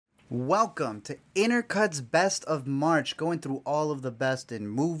Welcome to Intercut's Best of March, going through all of the best in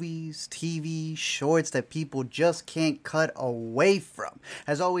movies, TV, shorts that people just can't cut away from.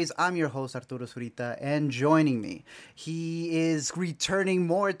 As always, I'm your host, Arturo Zurita, and joining me, he is returning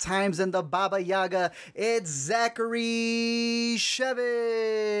more times than the Baba Yaga. It's Zachary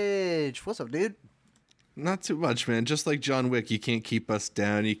Shevich. What's up, dude? Not too much, man. Just like John Wick, you can't keep us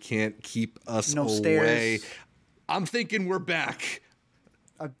down. You can't keep us away. Stairs. I'm thinking we're back.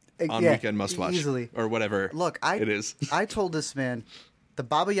 On Yeah, Weekend Must Watch. Easily. Or whatever it is. I told this man, the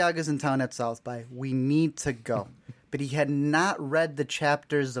Baba Yaga's in town at South by. We need to go. But he had not read the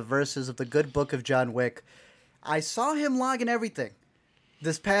chapters, the verses of the good book of John Wick. I saw him logging everything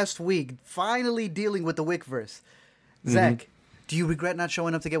this past week, finally dealing with the Wick verse. Zach, do you regret not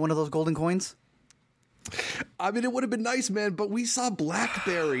showing up to get one of those golden coins? I mean, it would have been nice, man, but we saw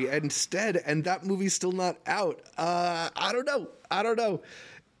Blackberry instead, and that movie's still not out. I don't know.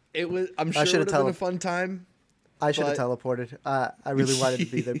 I'm sure it would have been a fun time. I should have teleported. I really wanted to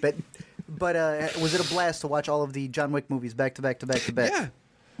be there. But was it a blast to watch all of the John Wick movies back to back to back to back?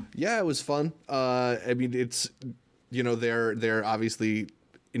 Yeah, it was fun. I mean, it's, they're obviously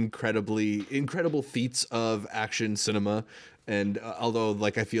incredible feats of action cinema. And although,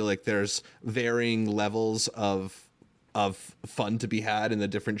 I feel like there's varying levels of fun to be had in the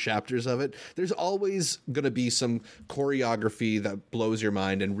different chapters of it, there's always going to be some choreography that blows your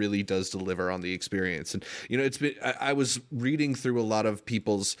mind and really does deliver on the experience. And, I was reading through a lot of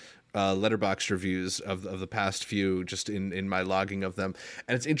people's letterbox reviews of the past few, just in my logging of them.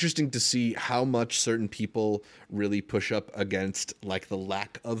 And it's interesting to see how much certain people really push up against the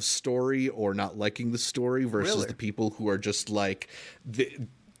lack of story or not liking the story versus the people who are just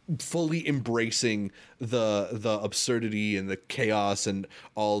fully embracing the absurdity and the chaos and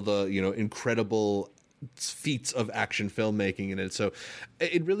all the, incredible feats of action filmmaking in it. So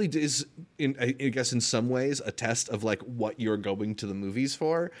it really is, I guess, in some ways, a test of what you're going to the movies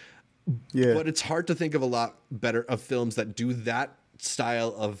for. Yeah. But it's hard to think of a lot better of films that do that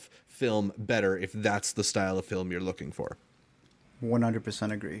style of film better if that's the style of film you're looking for.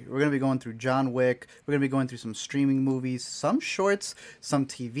 100% agree. We're going to be going through John Wick. We're going to be going through some streaming movies, some shorts, some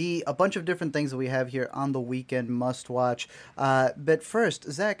TV, a bunch of different things that we have here on the Weekend Must Watch. But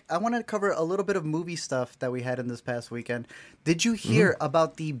first, Zach, I want to cover a little bit of movie stuff that we had in this past weekend. Did you hear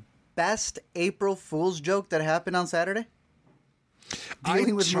about the best April Fool's joke that happened on Saturday? I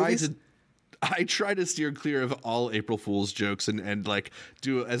try to steer clear of all April Fool's jokes and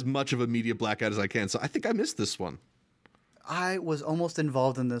do as much of a media blackout as I can. So I think I missed this one. I was almost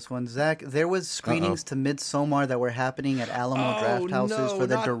involved in this one, Zach. There was screenings to Midsommar that were happening at Alamo Draft Houses for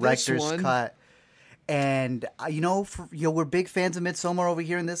the director's cut. And, we're big fans of Midsommar over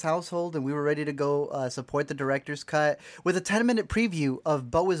here in this household, and we were ready to go support the director's cut with a 10-minute preview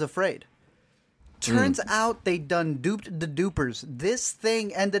of Beau is Afraid. Turns out they done duped the dupers. This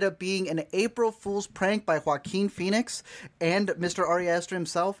thing ended up being an April Fool's prank by Joaquin Phoenix and Mr. Ari Aster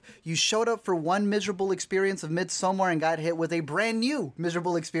himself. You showed up for one miserable experience of Midsommar and got hit with a brand new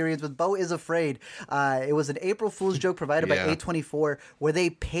miserable experience with Beau is Afraid. It was an April Fool's joke provided by A24 where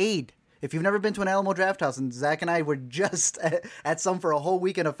they paid. If you've never been to an Alamo Draft House, and Zach and I were just at some for a whole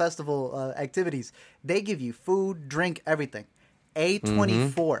weekend of festival activities, they give you food, drink, everything.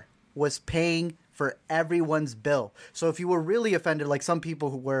 A24 was paying for everyone's bill. So if you were really offended, like some people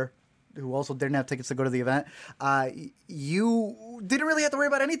who also didn't have tickets to go to the event, you didn't really have to worry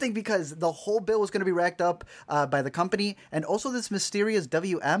about anything because the whole bill was going to be racked up by the company. And also this mysterious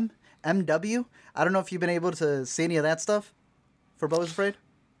MW. I don't know if you've been able to see any of that stuff for Beau is Afraid.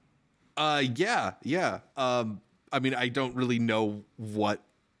 Yeah. I mean, I don't really know what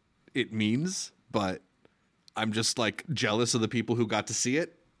it means, but I'm just jealous of the people who got to see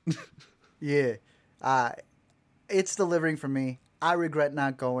it. Yeah. It's delivering for me. I regret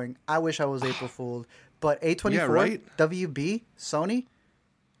not going. I wish I was April Fooled. But A24, WB, Sony,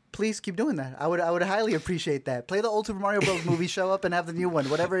 please keep doing that. I would highly appreciate that. Play the old Super Mario Bros. Movie, show up and have the new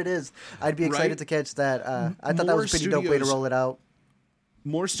one. Whatever it is, I'd be excited to catch that. I thought that was a pretty dope way to roll it out.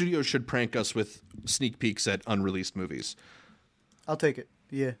 More studios should prank us with sneak peeks at unreleased movies. I'll take it.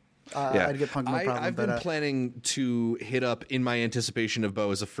 Yeah. I'd get punked, no problem. I've been planning to hit up, in my anticipation of Beau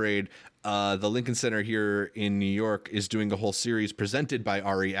is Afraid, the Lincoln Center here in New York is doing a whole series presented by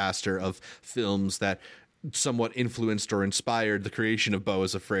Ari Aster of films that somewhat influenced or inspired the creation of Beau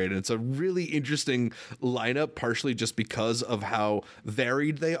is Afraid. And it's a really interesting lineup, partially just because of how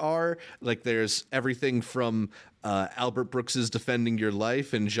varied they are. There's everything from Albert Brooks's Defending Your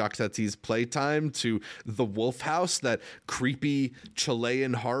Life and Jacques Tati's Playtime to The Wolf House, that creepy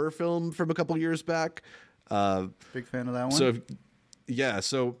Chilean horror film from a couple years back. Big fan of that one. So Yeah,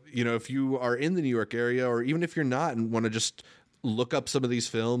 so, if you are in the New York area, or even if you're not and want to just look up some of these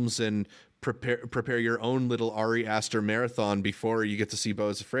films and prepare your own little Ari Aster marathon before you get to see Beau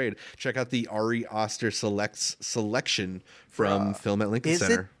is Afraid, check out the Ari Aster selection from Film at Lincoln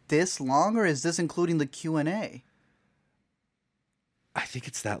Center. Is it this long, or is this including the Q&A? I think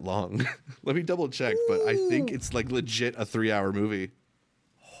it's that long. Let me double check, but I think it's like legit a 3-hour movie.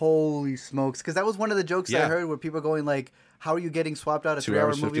 Holy smokes. Because that was one of the jokes that I heard where people are going like, how are you getting swapped out a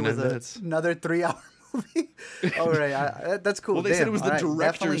 3-hour movie with another 3-hour movie? All right. That's cool. Well, they said it was the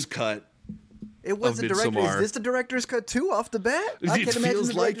director's cut. It was the director. Is this the director's cut too off the bat? I can imagine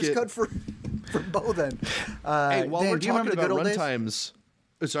the director's cut for Beau then. Hey, while we're talking about runtimes...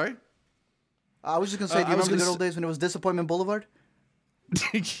 Sorry? I was just going to say, do you remember the good old days when it was Disappointment Boulevard?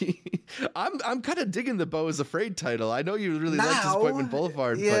 I'm kind of digging the Beau is Afraid title. I know you really like Disappointment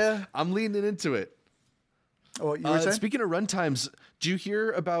Boulevard, but I'm leaning into it. Oh, you were saying? Speaking of runtimes, do you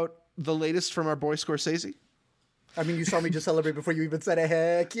hear about the latest from our boy Scorsese? I mean, you saw me just celebrate before you even said it.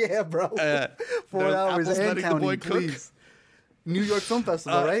 Heck yeah, bro. 4 hours and counting, the boy please. New York Film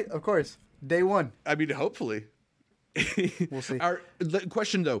Festival, right? Of course. Day one. I mean, hopefully. We'll see. The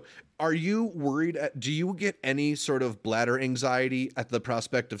question, though, are you worried? Do you get any sort of bladder anxiety at the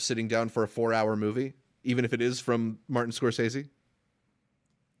prospect of sitting down for a 4-hour movie, even if it is from Martin Scorsese?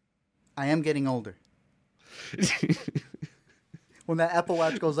 I am getting older. When that Apple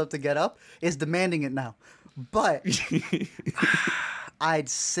Watch goes up to get up, it's demanding it now. But I'd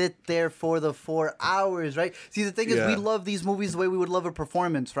sit there for the 4 hours, right? See, the thing is, we love these movies the way we would love a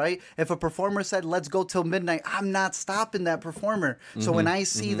performance, right? If a performer said, let's go till midnight, I'm not stopping that performer. So when I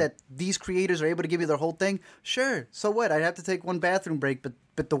see that these creators are able to give you their whole thing, sure, so what? I'd have to take one bathroom break,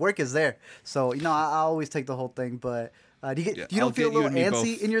 but the work is there. So, I always take the whole thing, but... you don't feel a little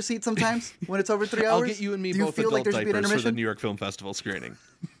antsy in your seat sometimes when it's over 3 hours? I'll get you and me both adult diapers for the New York Film Festival screening.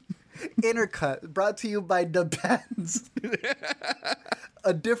 Intercut, brought to you by Depends.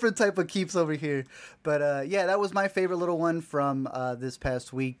 A different type of keeps over here. But that was my favorite little one from this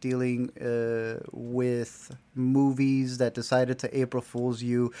past week, dealing with movies that decided to April Fool's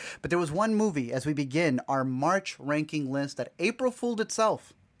you. But there was one movie, as we begin our March ranking list, that April fooled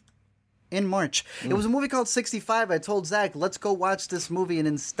itself. In March. It was a movie called 65. I told Zach, let's go watch this movie, and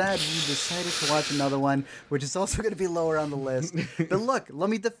instead we decided to watch another one, which is also going to be lower on the list. But look, let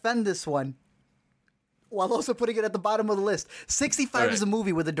me defend this one while also putting it at the bottom of the list. 65 is a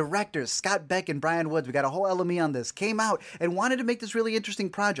movie where the directors, Scott Beck and Brian Woods, we got a whole LME on this, came out and wanted to make this really interesting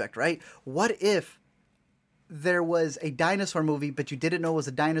project, right? What if there was a dinosaur movie, but you didn't know it was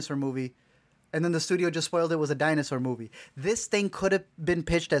a dinosaur movie, and then the studio just spoiled it was a dinosaur movie? This thing could have been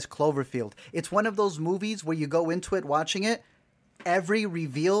pitched as Cloverfield. It's one of those movies where you go into it watching it, every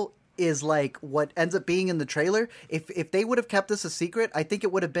reveal is like what ends up being in the trailer. If they would have kept this a secret, I think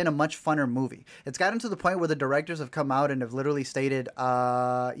it would have been a much funner movie. It's gotten to the point where the directors have come out and have literally stated,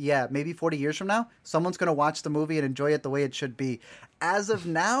 maybe 40 years from now, someone's going to watch the movie and enjoy it the way it should be. As of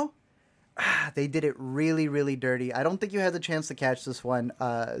now, they did it really, really dirty. I don't think you had the chance to catch this one,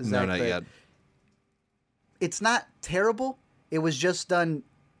 Zach. No, not yet. It's not terrible. It was just done.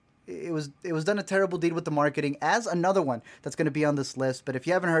 It was done a terrible deed with the marketing, as another one that's going to be on this list. But if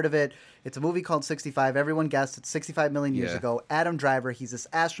you haven't heard of it, it's a movie called 65. Everyone guessed it's 65 million years ago. Adam Driver, he's this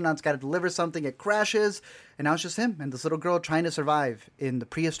astronaut's got to deliver something. It crashes, and now it's just him and this little girl trying to survive in the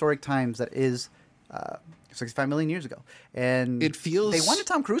prehistoric times that is 65 million years ago. And it feels they wanted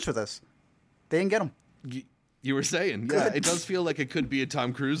Tom Cruise for this. They didn't get him. You were saying, it does feel like it could be a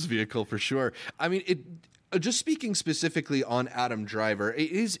Tom Cruise vehicle for sure. I mean, just speaking specifically on Adam Driver, it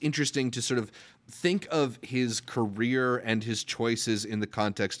is interesting to sort of think of his career and his choices in the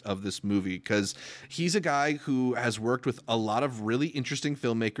context of this movie, because he's a guy who has worked with a lot of really interesting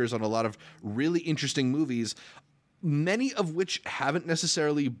filmmakers on a lot of really interesting movies, many of which haven't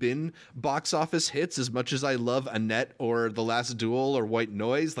necessarily been box office hits. As much as I love Annette or The Last Duel or White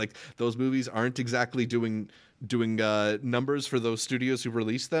Noise, like those movies aren't exactly doing numbers for those studios who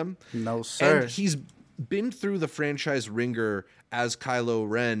released them. No, sir. And he's been through the franchise ringer as Kylo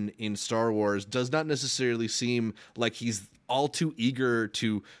Ren in Star Wars. Does not necessarily seem like he's all too eager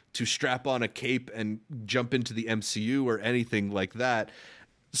to strap on a cape and jump into the MCU or anything like that.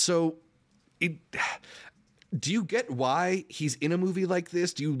 So do you get why he's in a movie like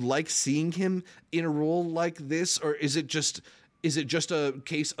this? Do you like seeing him in a role like this, or is it just a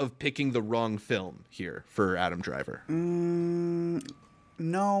case of picking the wrong film here for Adam Driver?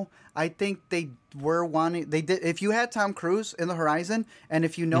 No, I think they were wanting. They did. If you had Tom Cruise in the horizon, and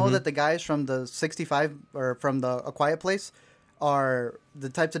if you know that the guys from the 65 or from the A Quiet Place are the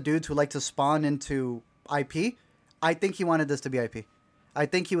types of dudes who like to spawn into IP, I think he wanted this to be IP. I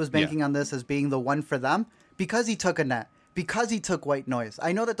think he was banking on this as being the one for them because he took a net. Because he took White Noise.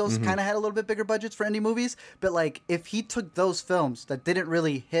 I know that those kind of had a little bit bigger budgets for indie movies, but like if he took those films that didn't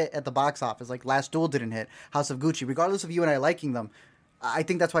really hit at the box office, like Last Duel didn't hit, House of Gucci, regardless of you and I liking them, I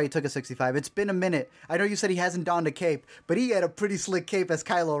think that's why he took a 65. It's been a minute. I know you said he hasn't donned a cape, but he had a pretty slick cape as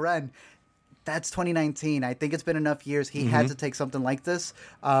Kylo Ren. That's 2019. I think it's been enough years. He had to take something like this.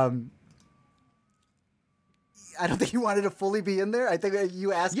 I don't think he wanted to fully be in there. I think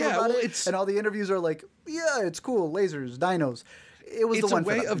you asked him about it, and all the interviews are like, yeah, it's cool, lasers, dinos. It was the one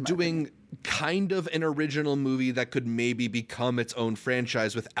for them. It's a way of doing kind of an original movie that could maybe become its own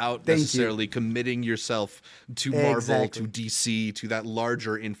franchise without necessarily committing yourself to Marvel, to DC, to that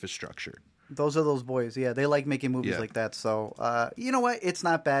larger infrastructure. Those are those boys. Yeah, they like making movies like that. So, you know what? It's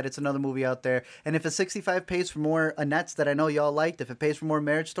not bad. It's another movie out there. And if a 65 pays for more Annette's that I know y'all liked, if it pays for more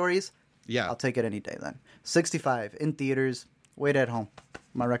Marriage Stories, yeah, I'll take it any day then. 65 in theaters. Wait at home.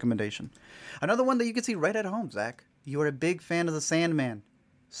 My recommendation. Another one that you can see right at home, Zach. You are a big fan of The Sandman.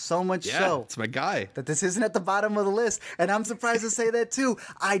 So much so. It's my guy. That this isn't at the bottom of the list. And I'm surprised to say that too.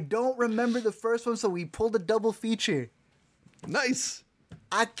 I don't remember the first one, so we pulled a double feature. Nice.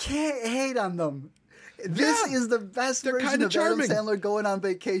 I can't hate on them. This is the best version of Adam Sandler going on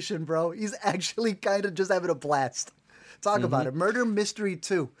vacation, bro. He's actually kind of just having a blast. Talk about it. Murder Mystery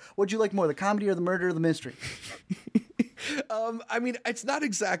 2. What'd you like more, the comedy or the murder or the mystery? I mean, it's not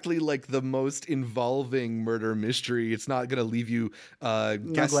exactly like the most involving murder mystery. It's not going to leave you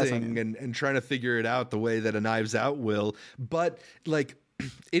guessing and trying to figure it out the way that a Knives Out will. But like,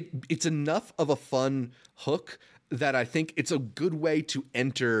 it's enough of a fun hook that I think it's a good way to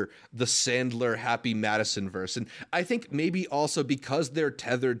enter the Sandler Happy Madison verse. And I think maybe also because they're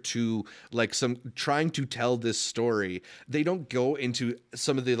tethered to like some trying to tell this story, they don't go into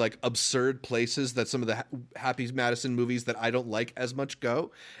some of the like absurd places that some of the Happy Madison movies that I don't like as much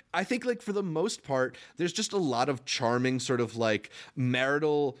go. I think like for the most part, there's just a lot of charming sort of like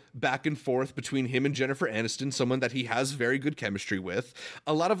marital back and forth between him and Jennifer Aniston, someone that he has very good chemistry with.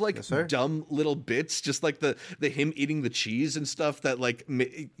 A lot of like dumb little bits, just like the him eating the cheese and stuff that like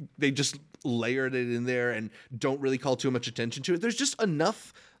they just layered it in there and don't really call too much attention to it. There's just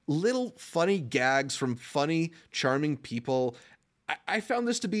enough little funny gags from funny, charming people. I found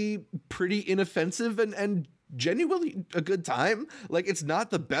this to be pretty inoffensive and genuinely a good time. Like, it's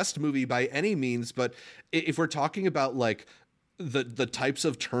not the best movie by any means, but if we're talking about like the types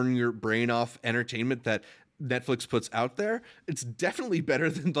of turn your brain off entertainment that Netflix puts out there, it's definitely better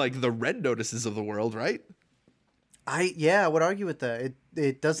than like the Red Notices of the world, right? I would argue with that.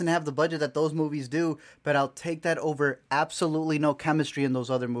 It doesn't have the budget that those movies do, but I'll take that over absolutely no chemistry in those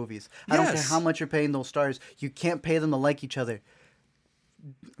other movies. I don't care how much you're paying those stars. You can't pay them to like each other.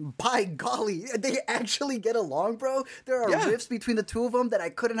 By golly, they actually get along, bro. There are riffs between the two of them that I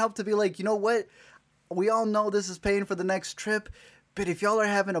couldn't help to be like, you know what? We all know this is paying for the next trip, but if y'all are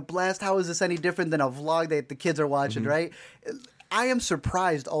having a blast, how is this any different than a vlog that the kids are watching, right? I am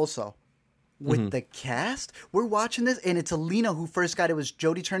surprised also with the cast. We're watching this, and it's Alina who first got it. Was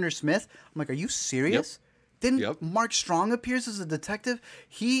Jodie Turner-Smith. I'm like, are you serious? Then Mark Strong appears as a detective.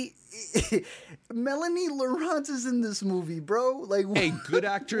 Melanie Laurent is in this movie, bro. Like, hey, good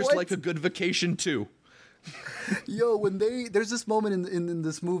actors like a good vacation too. Yo, when there's this moment in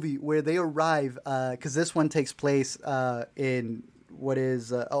this movie where they arrive, because this one takes place in what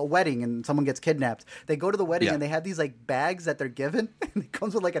is a wedding, and someone gets kidnapped. They go to the wedding and they have these like bags that they're given. And it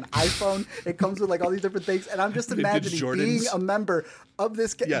comes with like an iPhone. It comes with like all these different things. And I'm just imagining being a member of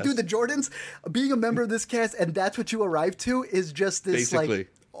this cast. Dude, the Jordans, being a member of this cast, and that's what you arrive to is just this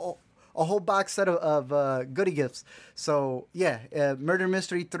like a whole box set of goodie gifts. So yeah, Murder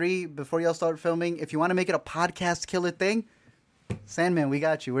Mystery 3, before y'all start filming, if you want to make it a podcast killer thing, Sandman, we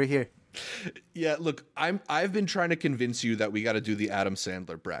got you. We're here. Yeah, look, I've been trying to convince you that we got to do the Adam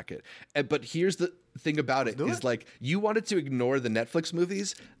Sandler bracket. But here's the thing about it is like, you wanted to ignore the Netflix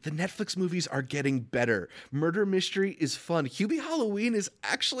movies. The Netflix movies are getting better. Murder Mystery is fun. Hubie Halloween is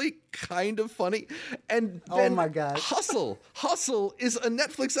actually kind of funny. And then oh my God, Hustle is a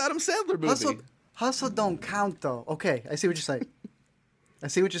Netflix Adam Sandler movie. Hustle don't count though. Okay, I see what you're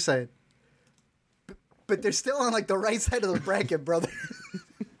saying. But they're still on like the right side of the bracket, brother.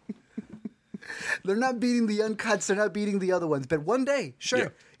 They're not beating the Uncuts. They're not beating the other ones. But one day, sure. Yeah.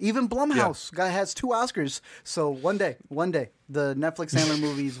 Even Blumhouse guy has 2 Oscars. So one day, the Netflix Sandler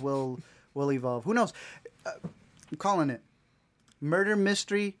movies will evolve. Who knows? I'm calling it. Murder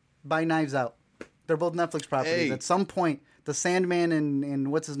Mystery by Knives Out. They're both Netflix properties. Hey. At some point, the Sandman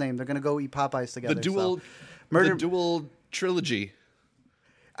and what's his name? They're going to go eat Popeyes together. The dual trilogy.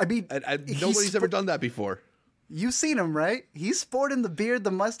 I mean, nobody's ever done that before. You've seen him, right? He's sporting the beard,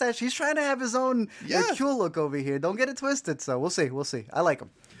 the mustache. He's trying to have his own cool look over here. Don't get it twisted. So we'll see. We'll see. I like him.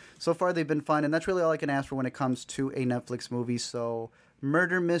 So far, they've been fun, and that's really all I can ask for when it comes to a Netflix movie. So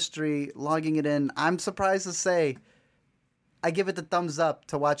murder mystery, logging it in. I'm surprised to say I give it the thumbs up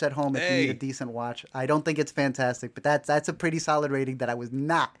to watch at home if you need a decent watch. I don't think it's fantastic, but that's a pretty solid rating that I was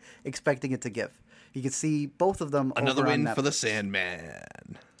not expecting it to give. You can see both of them. Another win for The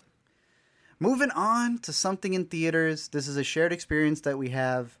Sandman. Moving on to something in theaters. This is a shared experience that we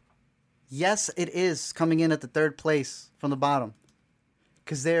have. Yes, it is coming in at the third place from the bottom.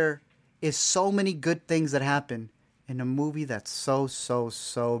 Because there is so many good things that happen in a movie that's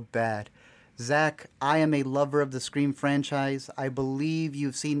so bad. Zach, I am a lover of the Scream franchise. I believe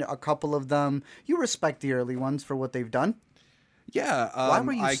you've seen a couple of them. You respect the early ones for what they've done. Yeah. Why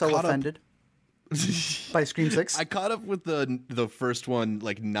were you so offended? By Scream 6? I caught up with the first one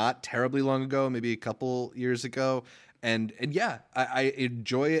like not terribly long ago, maybe a couple years ago, and yeah, I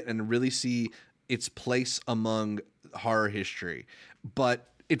enjoy it and really see its place among horror history. But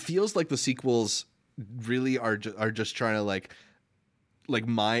it feels like the sequels really are just trying to like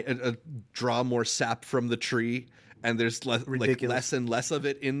draw more sap from the tree, and there's less and less of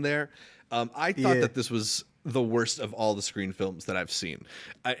it in there. I thought that this was the worst of all the Scream films that I've seen.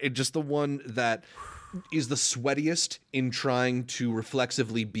 Just the one that is the sweatiest in trying to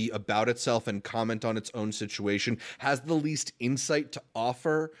reflexively be about itself and comment on its own situation, has the least insight to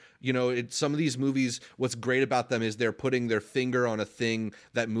offer. You know, some of these movies, what's great about them is they're putting their finger on a thing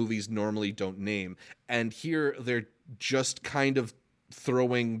that movies normally don't name. And here they're just kind of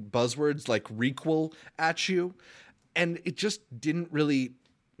throwing buzzwords like requel at you. And it just didn't really...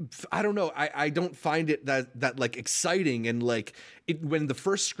 I don't know. I don't find it that like exciting, and like when the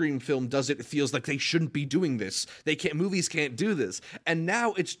first Scream film does it, it feels like they shouldn't be doing this. Movies can't do this. And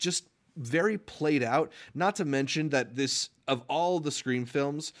now it's just very played out. Not to mention that this, of all the Scream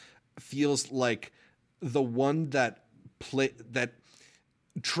films, feels like the one that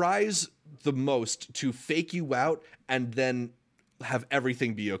tries the most to fake you out and then have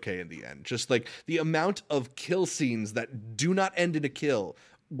everything be okay in the end. Just like the amount of kill scenes that do not end in a kill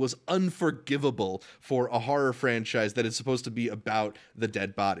was unforgivable for a horror franchise that is supposed to be about the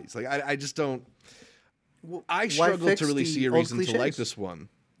dead bodies. Like I just don't. I struggle to really see a reason to like this one.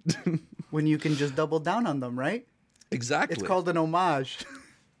 When you can just double down on them, right? Exactly. It's called an homage.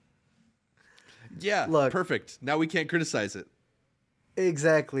 Yeah, look, perfect. Now we can't criticize it.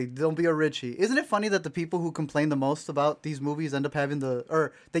 Exactly. Don't be a Richie. Isn't it funny that the people who complain the most about these movies end up having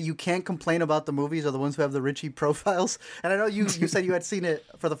that you can't complain about the movies are the ones who have the Richie profiles? And I know you said you had seen it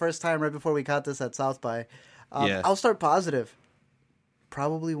for the first time right before we caught this at South by. I'll start positive.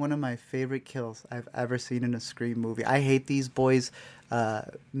 Probably one of my favorite kills I've ever seen in a Scream movie. I hate these boys,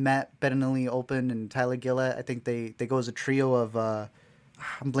 Matt Bettinelli Open and Tyler Gillett. I think they go as a trio of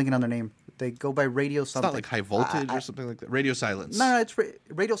I'm blinking on their name. They go by Radio something. It's not like High Voltage or something like that. Radio Silence. No, it's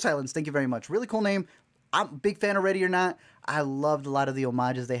Radio Silence. Thank you very much. Really cool name. I'm a big fan of Ready or Not. I loved a lot of the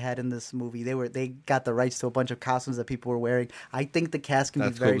homages they had in this movie. They got the rights to a bunch of costumes that people were wearing. I think the cast can be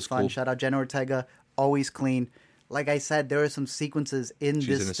very fun. Cool. Shout out Jenna Ortega. Always clean. Like I said, there are some sequences in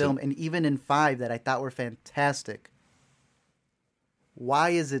this film and even in 5 that I thought were fantastic.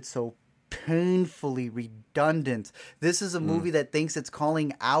 Why is it so painfully redundant? This is a movie that thinks it's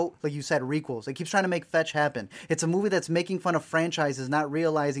calling out, like you said, requels. It keeps trying to make fetch happen. It's a movie that's making fun of franchises, not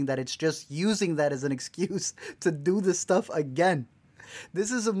realizing that it's just using that as an excuse to do this stuff again.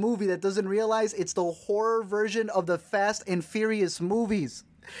 This is a movie that doesn't realize it's the horror version of the Fast and Furious movies.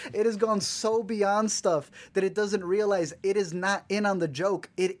 It has gone so beyond stuff that it doesn't realize it is not in on the joke.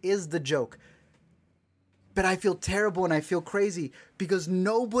 It is the joke. But I feel terrible and I feel crazy because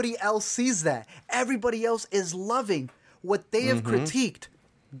nobody else sees that. Everybody else is loving what they have critiqued.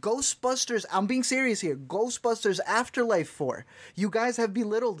 Ghostbusters, I'm being serious here, Ghostbusters Afterlife 4. You guys have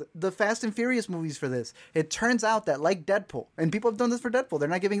belittled the Fast and Furious movies for this. It turns out that, like Deadpool, and people have done this for Deadpool, they're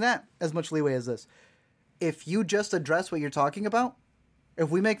not giving that as much leeway as this. If you just address what you're talking about, if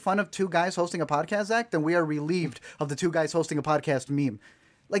we make fun of 2 guys hosting a podcast, Zach, then we are relieved of the 2 guys hosting a podcast meme.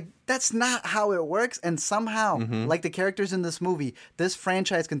 Like, that's not how it works, and somehow, like the characters in this movie, this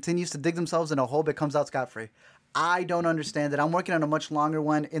franchise continues to dig themselves in a hole but comes out scot-free. I don't understand it. I'm working on a much longer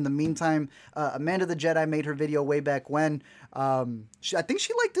one. In the meantime, Amanda the Jedi made her video way back when. I think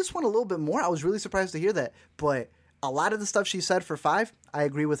she liked this one a little bit more. I was really surprised to hear that. But a lot of the stuff she said for 5, I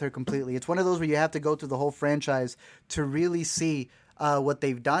agree with her completely. It's one of those where you have to go through the whole franchise to really see what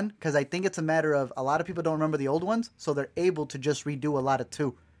they've done, because I think it's a matter of a lot of people don't remember the old ones, so they're able to just redo a lot of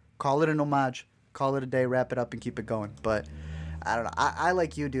 2. Call it an homage, call it a day, wrap it up, and keep it going. But I don't know. I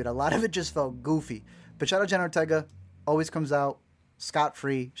like you, dude. A lot of it just felt goofy. But shout out Jenna Ortega, always comes out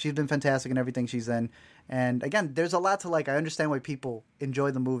scot-free. She's been fantastic in everything she's in. And again, there's a lot to like. I understand why people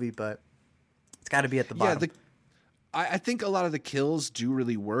enjoy the movie, but it's got to be at the bottom. I think a lot of the kills do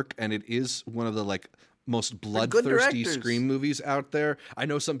really work, and it is one of the like most bloodthirsty Scream movies out there. I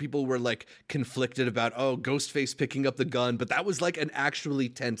know some people were like conflicted about, Ghostface picking up the gun, but that was like an actually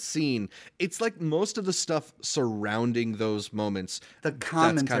tense scene. It's like most of the stuff surrounding those moments, the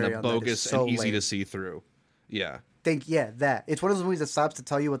commentary that's kind of bogus and easy to see through. Yeah. That. It's one of those movies that stops to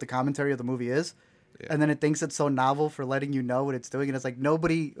tell you what the commentary of the movie is. Yeah. And then it thinks it's so novel for letting you know what it's doing. And it's like,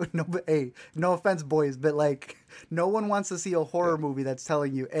 nobody, hey, no offense, boys, but like, no one wants to see a horror movie that's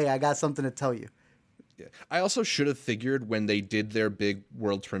telling you, hey, I got something to tell you. Yeah. I also should have figured when they did their big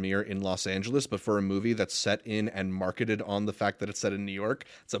world premiere in Los Angeles, but for a movie that's set in and marketed on the fact that it's set in New York,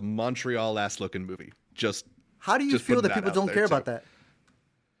 it's a Montreal-ass looking movie. How do you feel that people don't care about that?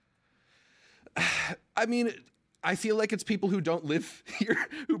 I mean, I feel like it's people who don't live here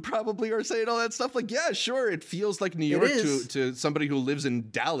who probably are saying all that stuff. Like, yeah, sure, it feels like New York to somebody who lives in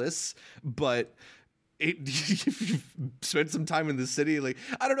Dallas, but if you've spent some time in the city, like,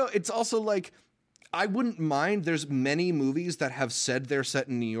 I don't know. It's also like, I wouldn't mind. There's many movies that have said they're set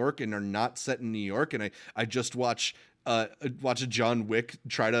in New York and are not set in New York. And I just watch a John Wick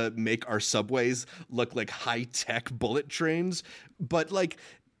try to make our subways look like high-tech bullet trains. But like,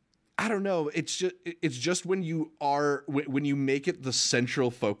 I don't know. It's just when you make it the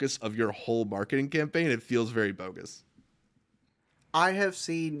central focus of your whole marketing campaign, it feels very bogus. I have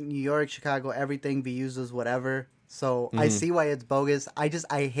seen New York, Chicago, everything be used as whatever. So I see why it's bogus. I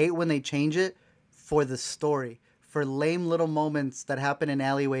hate when they change it for the story, for lame little moments that happen in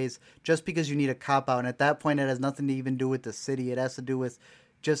alleyways just because you need a cop-out. And at that point, it has nothing to even do with the city. It has to do with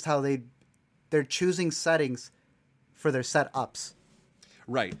just how they're choosing settings for their setups.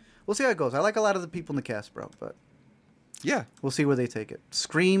 Right. We'll see how it goes. I like a lot of the people in the cast, bro, but yeah, we'll see where they take it.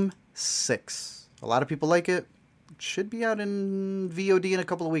 Scream 6. A lot of people like it. It should be out in VOD in a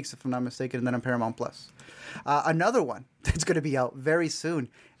couple of weeks, if I'm not mistaken, and then on Paramount Plus. Another one that's going to be out very soon.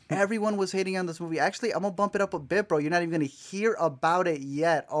 Everyone was hating on this movie. Actually, I'm going to bump it up a bit, bro. You're not even going to hear about it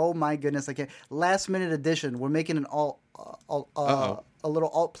yet. Oh, my goodness. I can't. Last minute edition. We're making an a little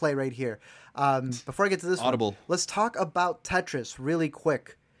alt play right here. Before I get to this one, let's talk about Tetris really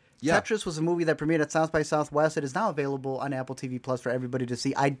quick. Yeah. Tetris was a movie that premiered at South by Southwest. It is now available on Apple TV Plus for everybody to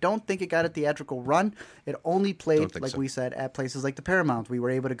see. I don't think it got a theatrical run. It only played, like we said, at places like the Paramount. We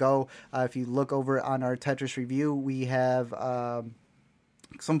were able to go. If you look over on our Tetris review, we have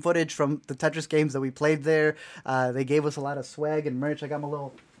some footage from the Tetris games that we played there. They gave us a lot of swag and merch. I got my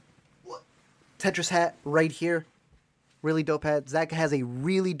little Tetris hat right here. Really dope hat. Zach has a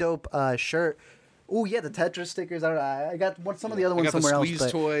really dope shirt. Oh, yeah, the Tetris stickers. I got some of the other ones somewhere else. The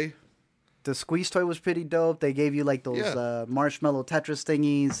squeeze toy. The squeeze toy was pretty dope. They gave you like those marshmallow Tetris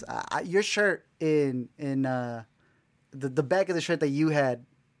thingies. Your shirt in the back of the shirt that you had,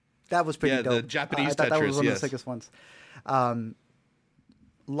 that was pretty dope. Yeah, the Japanese Tetris, I thought that was one of the sickest ones.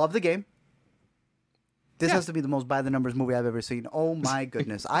 Love the game. This has to be the most by the numbers movie I've ever seen. Oh my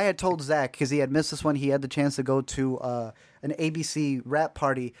goodness! I had told Zach because he had missed this one. He had the chance to go to an ABC rap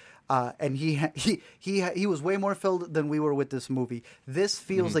party, and he was way more filled than we were with this movie. This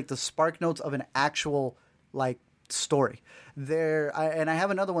feels like the spark notes of an actual like story. And I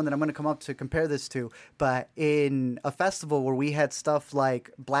have another one that I'm going to come up to compare this to, but in a festival where we had stuff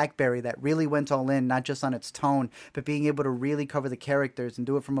like Blackberry that really went all in, not just on its tone, but being able to really cover the characters and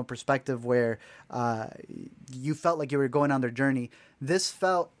do it from a perspective where you felt like you were going on their journey. This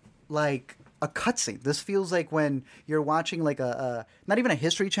felt like a cutscene. This feels like when you're watching like a not even a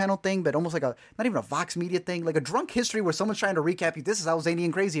History Channel thing, but almost like not even a Vox Media thing, like a drunk history where someone's trying to recap you. This is how zany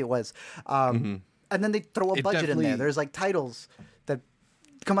and crazy it was. And then they throw a budget in there. There's like titles that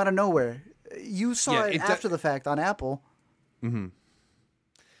come out of nowhere. You saw it after the fact on Apple. Mm-hmm.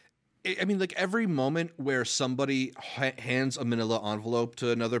 I mean, like every moment where somebody hands a manila envelope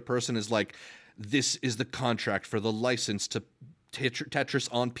to another person is like, this is the contract for the license to Tetris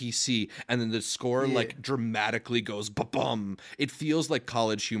on PC, and then the score like dramatically goes ba-bum. It feels like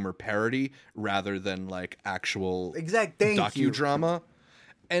college humor parody rather than like actual docudrama.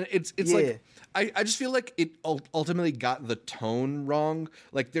 And it's like I just feel like it ultimately got the tone wrong.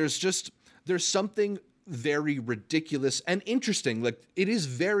 Like there's something very ridiculous and interesting. Like it is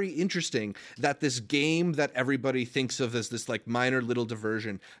very interesting that this game that everybody thinks of as this like minor little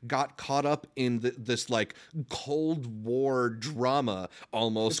diversion got caught up in this like Cold War drama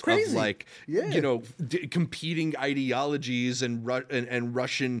almost of like competing ideologies and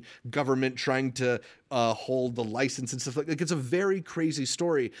Russian government trying to hold the license and stuff like it's a very crazy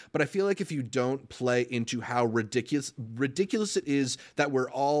story. But I feel like if you don't play into how ridiculous it is that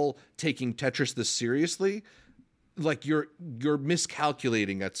we're all taking Tetris this seriously, like you're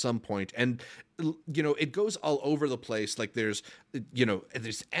miscalculating at some point. And it goes all over the place. Like there's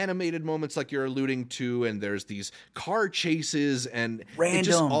animated moments like you're alluding to, and there's these car chases, and Random. It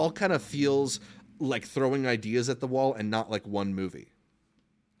just all kind of feels like throwing ideas at the wall and not like one movie.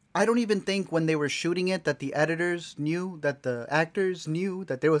 I don't even think when they were shooting it that the editors knew, that the actors knew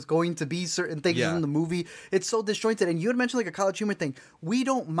that there was going to be certain things in the movie. It's so disjointed. And you had mentioned like a College Humor thing. We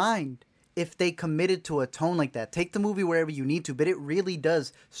don't mind if they committed to a tone like that. Take the movie wherever you need to, but it really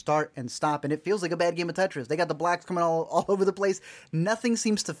does start and stop. And it feels like a bad game of Tetris. They got the blacks coming all over the place. Nothing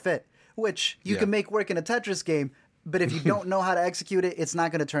seems to fit, which you can make work in a Tetris game. But if you don't know how to execute it, it's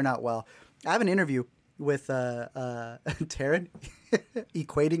not going to turn out well. I have an interview with Taryn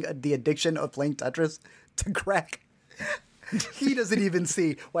equating the addiction of playing Tetris to crack. He doesn't even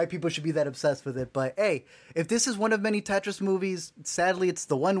see why people should be that obsessed with it. But hey, if this is one of many Tetris movies, sadly, it's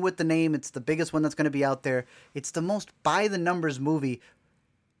the one with the name. It's the biggest one that's going to be out there. It's the most by-the-numbers movie.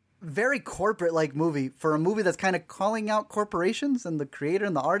 Very corporate-like movie for a movie that's kind of calling out corporations and the creator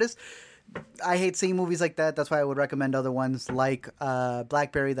and the artist. I hate seeing movies like that. That's why I would recommend other ones like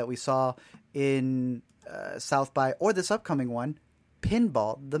Blackberry that we saw in South by, or this upcoming one,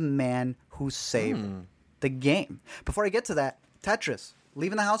 Pinball, the man who saved the game. Before I get to that, Tetris,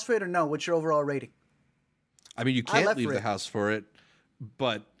 leaving the house for it or no? What's your overall rating? I mean, you can't leave the house for it,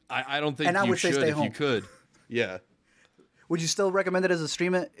 but I don't think you should if you could. Yeah. Would you still recommend it as a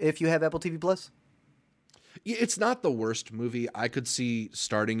stream it if you have Apple TV Plus? It's not the worst movie. I could see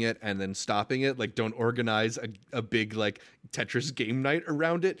starting it and then stopping it. Like, don't organize a big like Tetris game night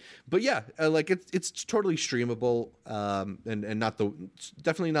around it. But yeah, like it's totally streamable, and not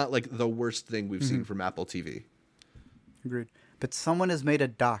definitely not like the worst thing we've seen from Apple TV. Agreed. But someone has made a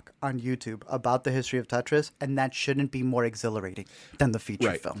doc on YouTube about the history of Tetris, and that shouldn't be more exhilarating than the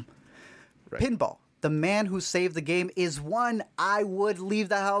feature film. Right. Pinball, the man who saved the game, is one I would leave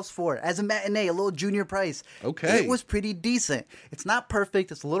the house for as a matinee, a little junior price. Okay. It was pretty decent. It's not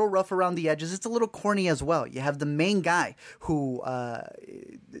perfect. It's a little rough around the edges. It's a little corny as well. You have the main guy who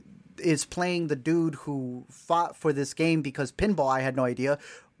is playing the dude who fought for this game because pinball, I had no idea,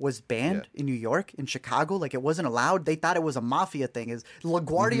 was banned in New York, in Chicago. Like, it wasn't allowed. They thought it was a mafia thing. Is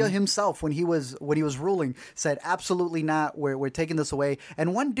LaGuardia himself, when he was ruling, said absolutely not. We're taking this away.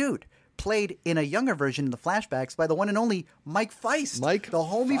 And one dude played in a younger version in the flashbacks by the one and only Mike Feist, the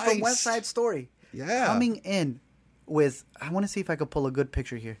homie from West Side Story. Yeah, coming in with, I want to see if I could pull a good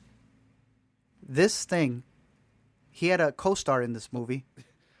picture here. This thing, he had a co-star in this movie,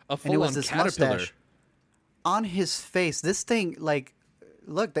 and it was this mustache on his face. This thing, like,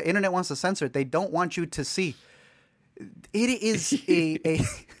 look, the internet wants to censor it. They don't want you to see. It is a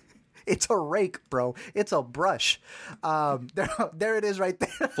it's a rake, bro. It's a brush. There it is right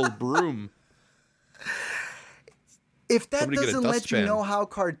there. Full broom. If that doesn't let you know how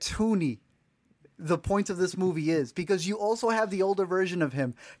cartoony the point of this movie is, because you also have the older version of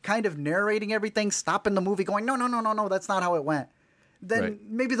him kind of narrating everything, stopping the movie, going, no, that's not how it went. Then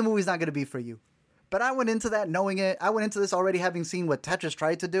maybe the movie's not going to be for you. But I went into that knowing it. I went into this already having seen what Tetris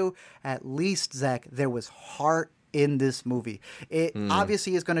tried to do. At least, Zach, there was heart in this movie. It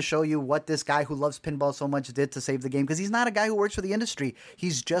obviously is going to show you what this guy who loves pinball so much did to save the game, because he's not a guy who works for the industry.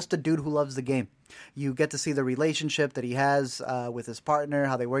 He's just a dude who loves the game. You get to see the relationship that he has with his partner,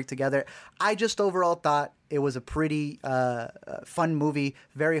 how they work together. I just overall thought it was a pretty fun movie,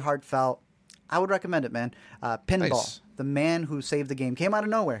 very heartfelt. I would recommend it, man. Pinball, the man who saved the game, came out of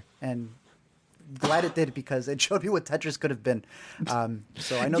nowhere, and glad it did, because it showed me what Tetris could have been.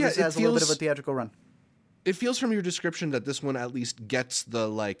 So I know this has a little bit of a theatrical run. It feels from your description that this one at least gets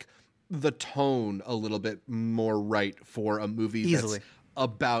the tone a little bit more right for a movie that's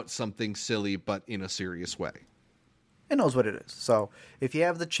about something silly but in a serious way. It knows what it is. So if you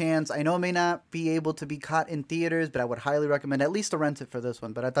have the chance, I know it may not be able to be caught in theaters, but I would highly recommend at least to rent it for this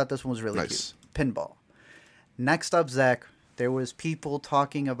one. But I thought this one was really cute. Pinball. Next up, Zach, there was people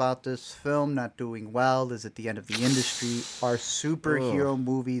talking about this film not doing well. Is it the end of the industry? Are superhero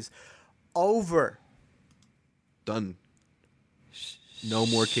movies over? Done. No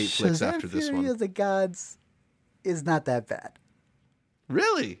more Kate flicks after this one. Fury of the Gods is not that bad.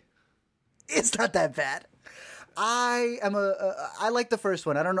 Really? It's not that bad. I like the first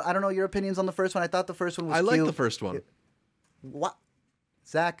one. I don't know your opinions on the first one. I thought the first one was cute. I like the first one. What?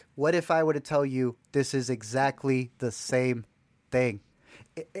 Zach, what if I were to tell you this is exactly the same thing?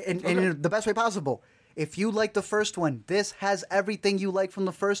 In the best way possible. If you like the first one, this has everything you like from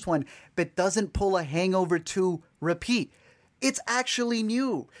the first one, but doesn't pull a Hangover 2 repeat. It's actually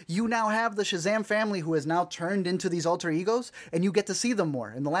new. You now have the Shazam family who has now turned into these alter egos, and you get to see them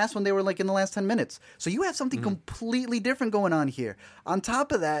more. In the last one, they were like in the last 10 minutes. So you have something completely different going on here. On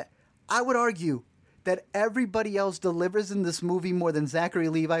top of that, I would argue that everybody else delivers in this movie more than Zachary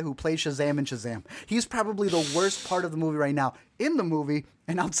Levi, who plays Shazam in Shazam. He's probably the worst part of the movie right now, in the movie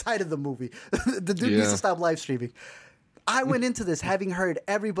and outside of the movie. The dude needs to stop live streaming. I went into this having heard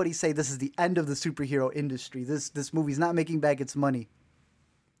everybody say this is the end of the superhero industry. This movie's not making back its money.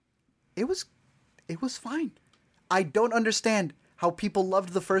 It was fine. I don't understand how people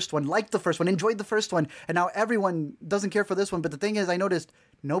loved the first one, liked the first one, enjoyed the first one, and now everyone doesn't care for this one. But the thing is, I noticed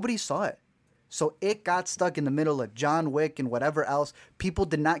nobody saw it. So it got stuck in the middle of John Wick and whatever else. People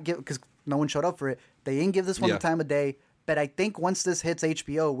did not give, because no one showed up for it. They didn't give this one the time of day. But I think once this hits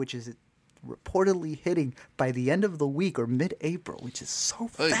HBO, which is reportedly hitting by the end of the week or mid-April, which is so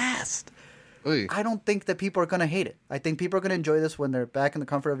fast. I don't think that people are going to hate it. I think people are going to enjoy this when they're back in the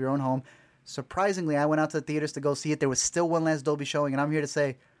comfort of your own home. Surprisingly, I went out to the theaters to go see it. There was still one last Dolby showing, and I'm here to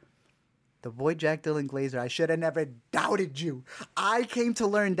say, the boy Jack Dylan Glazer, I should have never doubted you. I came to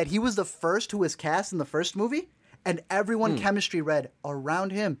learn that he was the first who was cast in the first movie, and everyone chemistry read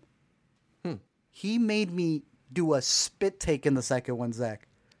around him. He made me do a spit take in the second one, Zach.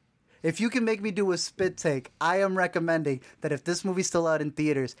 If you can make me do a spit take, I am recommending that if this movie's still out in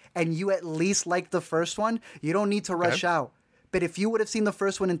theaters and you at least like the first one, you don't need to rush out. But if you would have seen the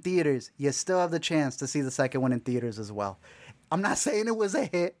first one in theaters, you still have the chance to see the second one in theaters as well. I'm not saying it was a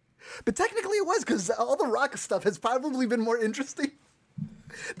hit, but technically it was, because all the Rock stuff has probably been more interesting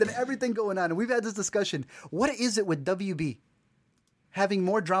than everything going on. And we've had this discussion. What is it with WB having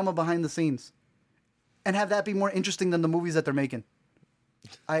more drama behind the scenes and have that be more interesting than the movies that they're making?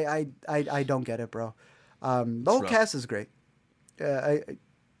 I don't get it, bro. The whole cast is great.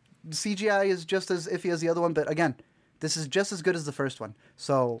 CGI is just as iffy as the other one, but again, this is just as good as the first one.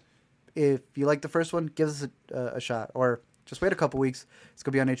 So if you like the first one, give this a shot, or just wait a couple weeks. It's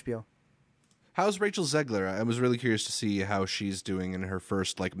gonna be on HBO. How's Rachel Zegler? I was really curious to see how she's doing in her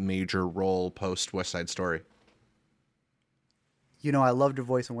first major role post West Side Story. You know, I loved her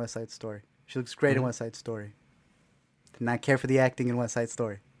voice in West Side Story. She looks great in West Side Story. Did not care for the acting in West Side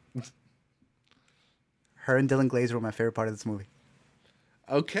Story. Her and Dylan Glazer were my favorite part of this movie.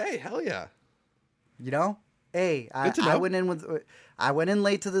 Okay, hell yeah. You know? Hey, I went in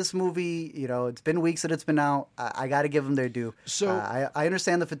late to this movie. You know, it's been weeks that it's been out. I got to give them their due. So I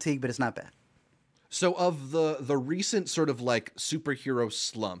understand the fatigue, but it's not bad. So of the recent sort of superhero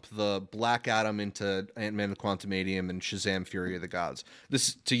slump, the Black Adam into Ant-Man and Quantumanium and Shazam Fury of the Gods,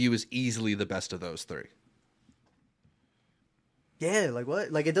 this to you is easily the best of those three. Yeah, what?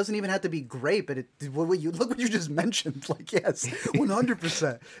 It doesn't even have to be great, but look what you just mentioned. Yes,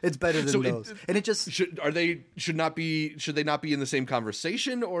 100%, it's better than those. And it just should they not be in the same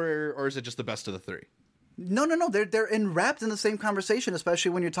conversation, or is it just the best of the three? No. They're enwrapped in the same conversation, especially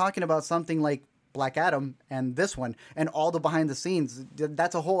when you're talking about something like Black Adam and this one and all the behind the scenes.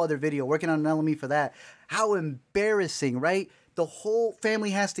 That's a whole other video. Working on an LME for that. How embarrassing, right? The whole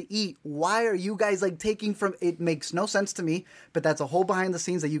family has to eat. Why are you guys taking from it? Makes no sense to me, but that's a whole behind the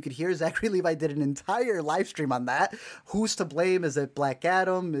scenes that you could hear. Zachary Levi did an entire live stream on that. Who's to blame? Is it Black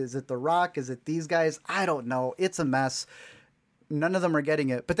Adam? Is it The Rock? Is it these guys? I don't know. It's a mess. None of them are getting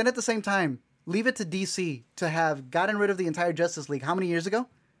it. But then at the same time, leave it to DC to have gotten rid of the entire Justice League how many years ago?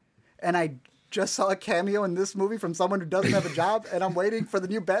 And I just saw a cameo in this movie from someone who doesn't have a job, and I'm waiting for the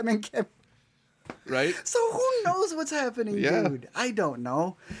new Batman cameo. Right? So who knows what's happening, dude? I don't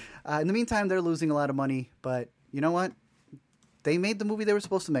know. In the meantime, they're losing a lot of money, but you know what? They made the movie they were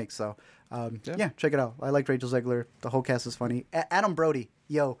supposed to make, so check it out. I like Rachel Zegler. The whole cast is funny. Adam Brody.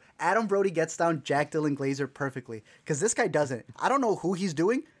 Adam Brody gets down Jack Dylan Glazer perfectly, because this guy doesn't. I don't know who he's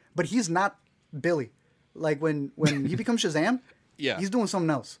doing, but he's not Billy. When he becomes Shazam, he's doing something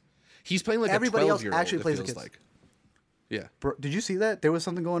else. He's playing everybody a 12-year-old. Else actually plays a kid. Yeah. Bro, did you see that? There was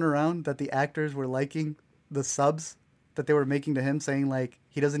something going around that the actors were liking the subs that they were making to him, saying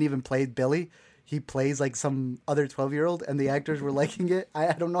he doesn't even play Billy. He plays some other 12-year-old, and the actors were liking it.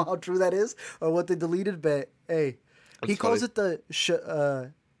 I don't know how true that is or what they deleted, but hey, he calls it the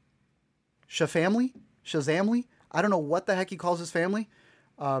Shazamly. I don't know what the heck he calls his family.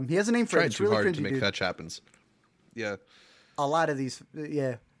 He has a name for it. It's really hard cringy, to make dude. fetch happens. Yeah. A lot of these,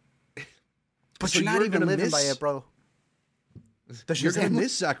 yeah. But so you're not even living by it, bro. You're going to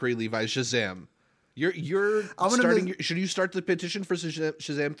miss Zachary Levi's Shazam. You're starting. Should you start the petition for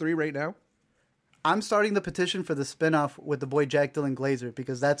Shazam 3 right now? I'm starting the petition for the spinoff with the boy Jack Dylan Glazer,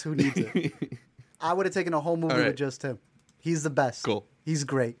 because that's who needs it. I would have taken a whole movie with just him. He's the best. Cool. He's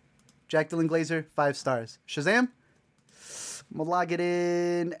great. Jack Dylan Glazer, 5 stars. Shazam? I'm going to log it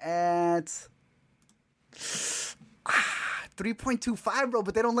in at 3.25, bro,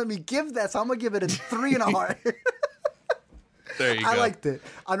 but they don't let me give that, so I'm going to give it a 3.5. There you go. I liked it.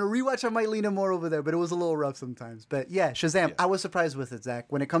 On a rewatch, I might lean in more over there, but it was a little rough sometimes. But yeah, Shazam. Yeah. I was surprised with it, Zach.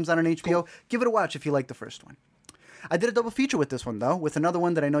 When it comes out on HBO, give it a watch if you like the first one. I did a double feature with this one, though, with another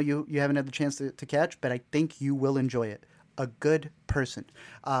one that I know you haven't had the chance to catch, but I think you will enjoy it. A Good Person.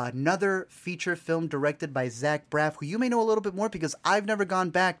 Another feature film directed by Zach Braff, who you may know a little bit more because I've never gone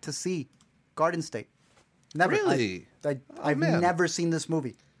back to see Garden State. Never. Really? I've never seen this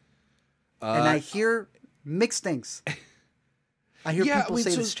movie. And I hear mixed things. I hear people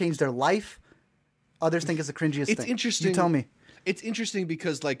say it's changed their life. Others think it's the cringiest thing. It's interesting. You tell me. It's interesting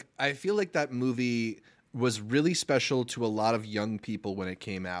because, like, I feel like that movie was really special to a lot of young people when it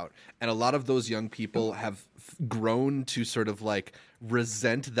came out. And a lot of those young people have grown to sort of, like,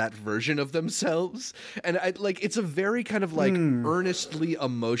 resent that version of themselves. And, it's a very kind of, like, earnestly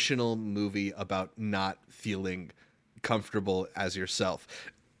emotional movie about not feeling comfortable as yourself.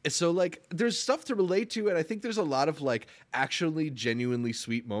 So, like, there's stuff to relate to, and I think there's a lot of, like, actually genuinely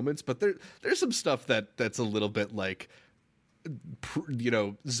sweet moments, but there's some stuff that's a little bit, like,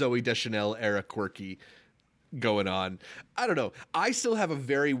 Zooey Deschanel era quirky going on. I don't know. I still have a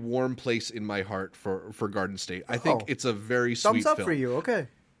very warm place in my heart for Garden State. I think it's a very sweet film. Thumbs up for you, okay.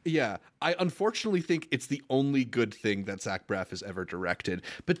 Yeah, I unfortunately think it's the only good thing that Zach Braff has ever directed,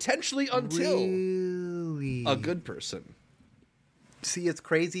 potentially until A Good Person. See, it's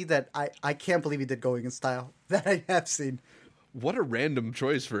crazy that I can't believe he did Going in Style. That I have seen. What a random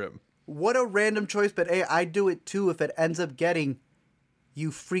choice for him. What a random choice, but hey, I'd do it too if it ends up getting you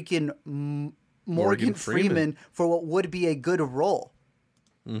freaking Morgan Freeman for what would be a good role.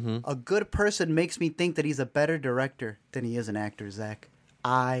 Mm-hmm. A Good Person makes me think that he's a better director than he is an actor, Zach.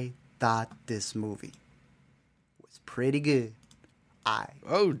 I thought this movie was pretty good.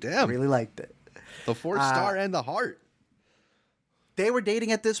 Oh, damn. Really liked it. The 4-star and the heart. They were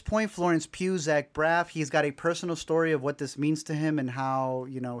dating at this point, Florence Pugh, Zach Braff. He's got a personal story of what this means to him and how,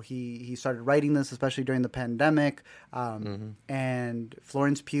 he started writing this, especially during the pandemic. And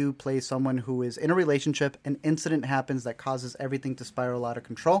Florence Pugh plays someone who is in a relationship. An incident happens that causes everything to spiral out of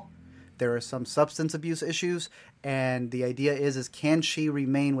control. There are some substance abuse issues, and the idea is can she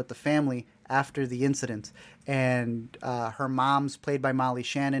remain with the family after the incident? And her mom's played by Molly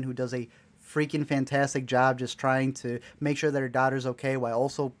Shannon, who does a freaking fantastic job just trying to make sure that her daughter's okay while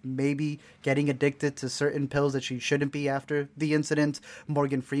also maybe getting addicted to certain pills that she shouldn't be after the incident.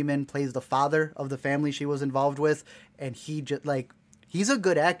 Morgan Freeman plays the father of the family she was involved with, and he just he's a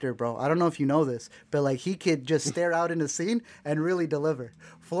good actor, bro. I don't know if you know this, but he could just stare out in a scene and really deliver.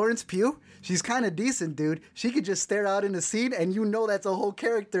 Florence Pugh, she's kind of decent, dude. She could just stare out in a scene and that's a whole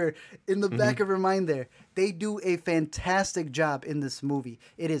character in the back of her mind there. They do a fantastic job in this movie.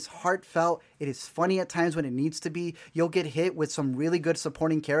 It is heartfelt. It is funny at times when it needs to be. You'll get hit with some really good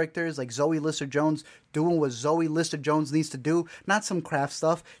supporting characters like Zoe Lister-Jones doing what Zoe Lister-Jones needs to do, not some craft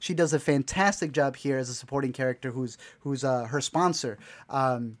stuff. She does a fantastic job here as a supporting character who's her sponsor.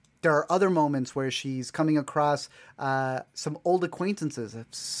 There are other moments where she's coming across some old acquaintances.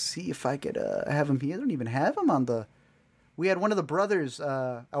 Let's see if I could have him here. I don't even have him on the... We had one of the brothers,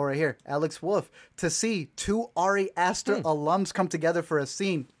 right here, Alex Wolff, to see 2 Ari Aster alums come together for a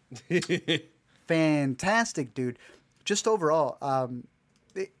scene. Fantastic, dude. Just overall,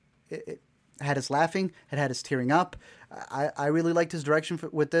 it had us laughing. It had us tearing up. I really liked his direction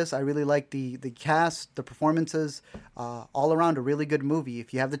with this. I really liked the cast, the performances, all around a really good movie.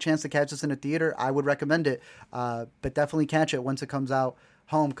 If you have the chance to catch this in a theater, I would recommend it. But definitely catch it once it comes out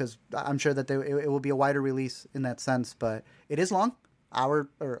home, because I'm sure that it will be a wider release in that sense. But it is long,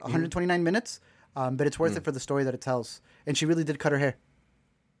 129 minutes, but it's worth it for the story that it tells. And she really did cut her hair.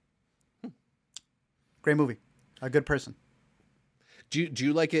 Great movie. A Good Person. Do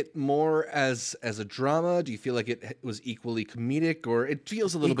you like it more as a drama? Do you feel like it was equally comedic, or it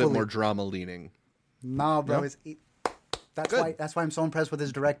feels a little bit more drama leaning? No, bro. Yep. That's why I'm so impressed with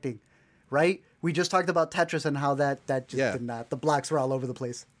his directing. Right? We just talked about Tetris and how that just did not. The blocks were all over the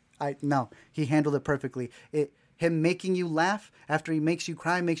place. No, he handled it perfectly. Him making you laugh after he makes you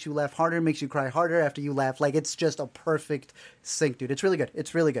cry, makes you laugh harder, makes you cry harder after you laugh. It's just a perfect sync, dude. It's really good.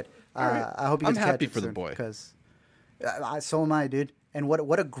 It's really good. Right. I hope you I'm get to happy catch it for soon, the boy. because so am I, dude. And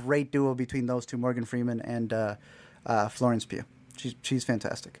what a great duo between those two, Morgan Freeman and Florence Pugh. She's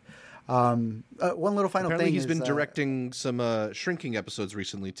fantastic. One little final Apparently thing. He's been directing some Shrinking episodes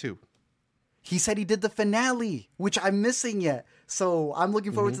recently too. He said he did the finale, which I'm missing yet. So I'm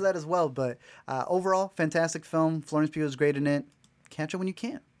looking forward to that as well. But overall, fantastic film. Florence Pugh is great in it. Catch it when you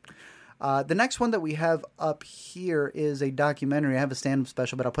can. The next one that we have up here is a documentary. I have a stand-up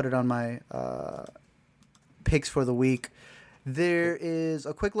special, but I'll put it on my picks for the week. There is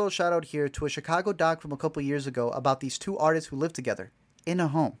a quick little shout out here to a Chicago doc from a couple years ago about these two artists who live together in a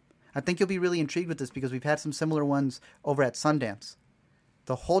home. I think you'll be really intrigued with this because we've had some similar ones over at Sundance.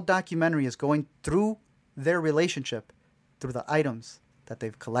 The whole documentary is going through their relationship through the items that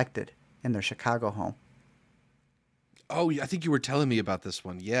they've collected in their Chicago home. Oh, I think you were telling me about this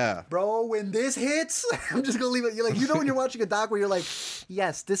one. Yeah. Bro, when this hits, I'm just going to leave it. You're like, when you're watching a doc where you're like,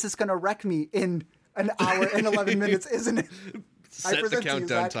 yes, this is going to wreck me in an hour and 11 minutes, isn't it? Set the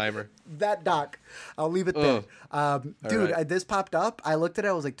countdown timer. That doc. I'll leave it there. Dude, right. This popped up. I looked at it.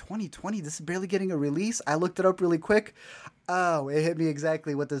 I was like, 2020, this is barely getting a release. I looked it up really quick. Oh, it hit me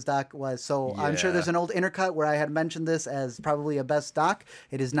exactly what this doc was. So I'm sure there's an old Intercut where I had mentioned this as probably a best doc.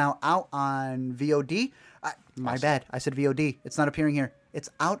 It is now out on VOD. My bad. I said VOD. It's not appearing here. It's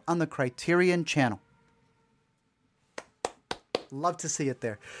out on the Criterion channel. Love to see it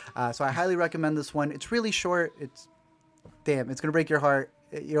there. So I highly recommend this one. It's really short. It's going to break your heart.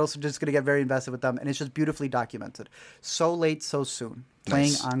 You're also just going to get very invested with them. And it's just beautifully documented. So late, so soon.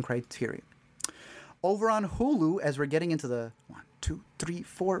 Playing on Criterion. Over on Hulu, as we're getting into the 1, 2, 3,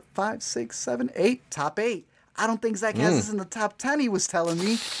 4, 5, 6, 7, 8, top 8. I don't think Zach has this in the top 10, he was telling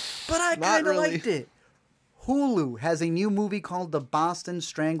me. But I kind of liked it. Hulu has a new movie called The Boston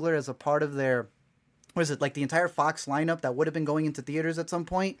Strangler as a part of their... What is it, like the entire Fox lineup that would have been going into theaters at some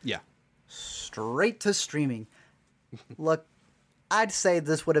point? Yeah. Straight to streaming. Look, I'd say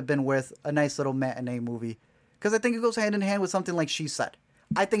this would have been worth a nice little matinee movie. Because I think it goes hand in hand with something like She Said.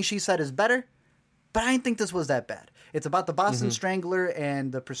 I think She Said is better, but I didn't think this was that bad. It's about the Boston Strangler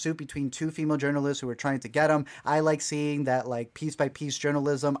and the pursuit between two female journalists who were trying to get him. I like seeing that like piece by piece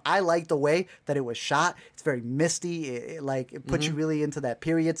journalism. I like the way that it was shot. It's very misty. It puts you really into that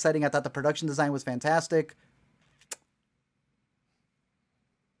period setting. I thought the production design was fantastic.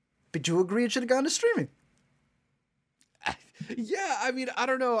 But you agree it should have gone to streaming? Yeah, I mean, I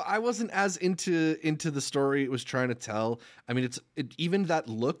don't know. I wasn't as into the story it was trying to tell. I mean, even that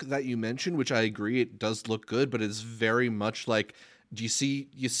look that you mentioned, which I agree, it does look good, but it's very much like, you see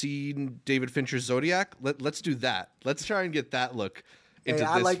David Fincher's Zodiac? Let's do that. Let's try and get that look into this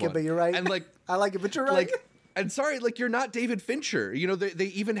one. I like it, but you're right. And like, I like it, but you're right. And sorry, like, you're not David Fincher. You know, they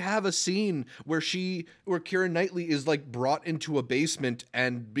even have a scene where Keira Knightley is like brought into a basement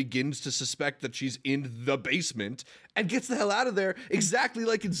and begins to suspect that she's in the basement and gets the hell out of there, exactly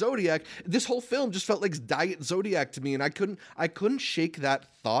like in Zodiac. This whole film just felt like Diet Zodiac to me, and I couldn't shake that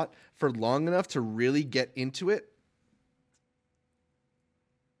thought for long enough to really get into it.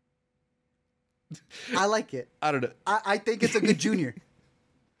 I like it. I don't know. I think it's a good junior.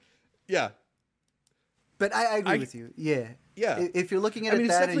 Yeah. But I agree with you. Yeah. Yeah. If you're looking at it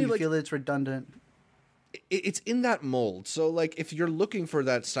that and you feel it's redundant. It's in that mold. So, like, if you're looking for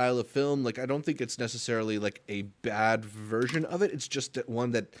that style of film, like, I don't think it's necessarily, like, a bad version of it. It's just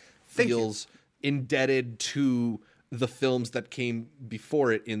one that feels indebted to the films that came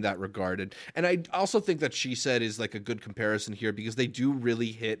before it in that regard. And I also think that She Said is, like, a good comparison here because they do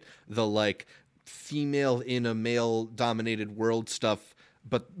really hit the, like, female in a male-dominated world stuff.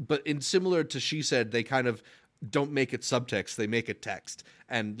 But in similar to She Said, they kind of don't make it subtext; they make it text.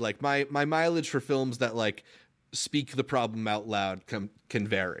 And like my mileage for films that like speak the problem out loud can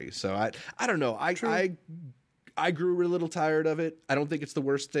vary. So I don't know. I grew a little tired of it. I don't think it's the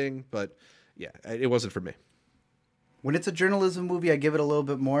worst thing, but yeah, it wasn't for me. When it's a journalism movie, I give it a little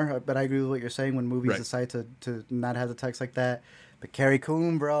bit more. But I agree with what you're saying when movies decide to not have the text like that. But Carrie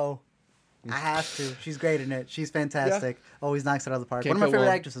Coon, bro. I have to. She's great in it. She's fantastic. Yeah. Always knocks it out of the park. One of my favorite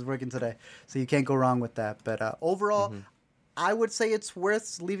actresses working today. So you can't go wrong with that. But overall, I would say it's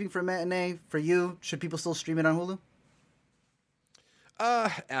worth leaving for a matinee. For you, should people still stream it on Hulu?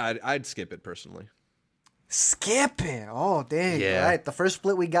 I'd skip it personally. Skip it. Oh, dang. Yeah. All right. The first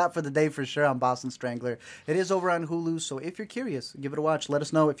split we got for the day for sure on Boston Strangler. It is over on Hulu. So if you're curious, give it a watch. Let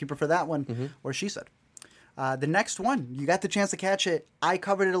us know if you prefer that one or She Said. The next one, you got the chance to catch it. I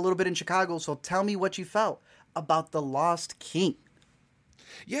covered it a little bit in Chicago, so tell me what you felt about The Lost King.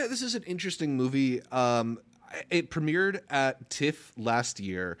 Yeah, this is an interesting movie. It premiered at TIFF last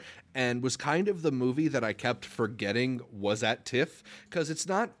year and was kind of the movie that I kept forgetting was at TIFF because it's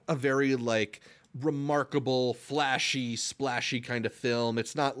not a very, like, remarkable, flashy, splashy kind of film.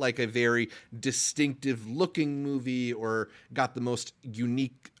 It's not like a very distinctive looking movie or got the most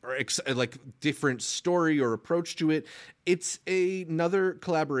unique or like different story or approach to it. It's another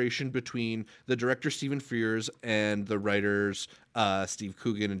collaboration between the director Stephen Frears and the writers Steve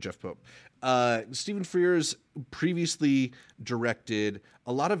Coogan and Jeff Pope. Stephen Frears previously directed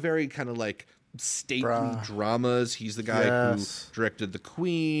a lot of very kind of like stately dramas. He's the guy who directed The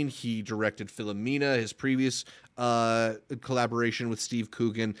Queen. He directed Philomena, his previous collaboration with Steve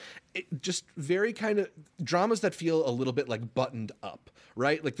Coogan. Just very kind of dramas that feel a little bit like buttoned up,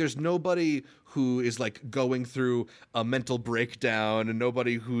 right? Like there's nobody who is like going through a mental breakdown and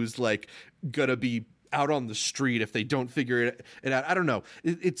nobody who's like gonna be out on the street if they don't figure it out. I don't know.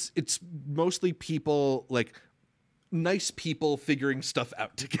 It's mostly people like nice people figuring stuff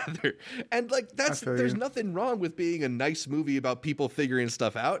out together. And like there's nothing wrong with being a nice movie about people figuring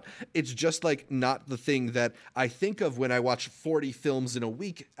stuff out. It's just like not the thing that I think of when I watch 40 films in a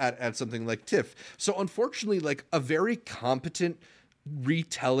week at something like TIFF. So unfortunately, like a very competent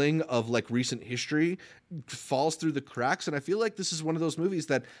retelling of like recent history falls through the cracks, and I feel like this is one of those movies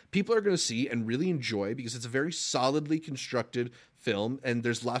that people are going to see and really enjoy because it's a very solidly constructed film, and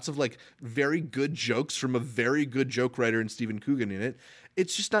there's lots of like very good jokes from a very good joke writer in Stephen Coogan in it.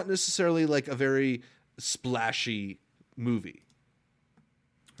 It's just not necessarily like a very splashy movie.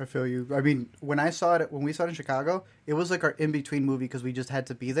 I feel you. I mean, when we saw it in Chicago, it was like our in-between movie because we just had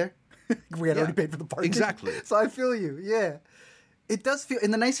to be there. We had already paid for the parking. Exactly. So I feel you. Yeah. It does feel,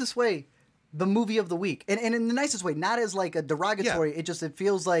 in the nicest way, the movie of the week. And in the nicest way, not as like a derogatory. Yeah. It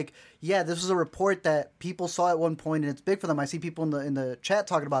feels like, yeah, this was a report that people saw at one point and it's big for them. I see people in the chat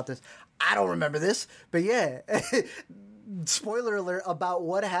talking about this. I don't remember this. But yeah, spoiler alert about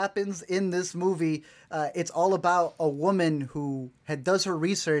what happens in this movie. It's all about a woman who does her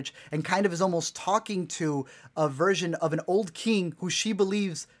research and kind of is almost talking to a version of an old king who she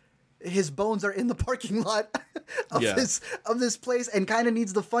believes his bones are in the parking lot of this place and kind of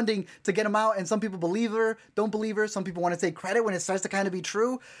needs the funding to get him out. And some people believe her, don't believe her. Some people want to take credit when it starts to kind of be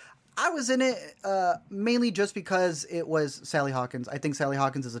true. I was in it mainly just because it was Sally Hawkins. I think Sally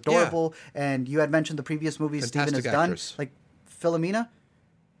Hawkins is adorable. Yeah. And you had mentioned the previous movies Steven has actress. Done. Like Philomena.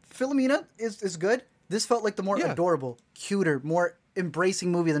 Philomena is good. This felt like the more adorable, cuter, more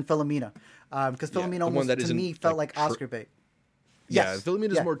embracing movie than Philomena. Because Philomena almost, to me, felt like Oscar bait. Yeah,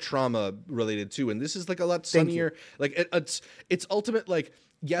 Philomena is more trauma related too, and this is like a lot sunnier. Like it's ultimate. Like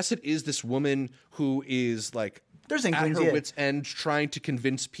yes, it is this woman who is like at her wit's end, trying to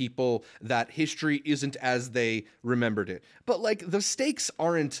convince people that history isn't as they remembered it. But like the stakes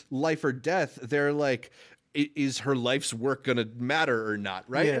aren't life or death; they're like, is her life's work gonna matter or not?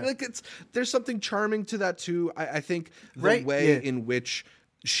 Right? Yeah. And like there's something charming to that too. I think the way in which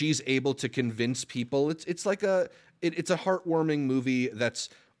she's able to convince people, it's like it's a heartwarming movie that's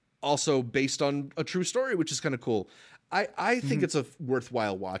also based on a true story, which is kind of cool. I think it's a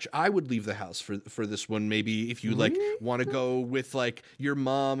worthwhile watch. I would leave the house for this one. Maybe if you like want to go with like your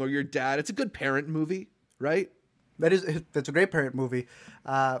mom or your dad. It's a good parent movie, right? That's a great parent movie.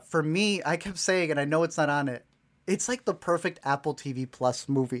 For me, I kept saying, and I know it's not on it, it's like the perfect Apple TV Plus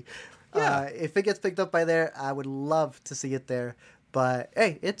movie. Yeah. If it gets picked up by there, I would love to see it there. But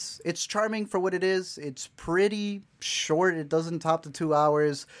hey, it's charming for what it is. It's pretty short. It doesn't top the 2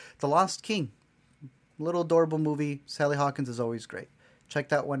 hours. The Lost King, little adorable movie. Sally Hawkins is always great. Check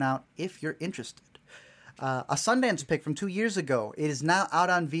that one out if you're interested. A Sundance pick from 2 years ago. It is now out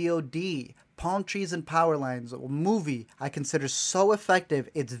on VOD. Palm Trees and Power Lines, a movie I consider so effective,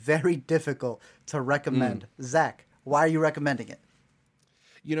 it's very difficult to recommend. Zach, why are you recommending it?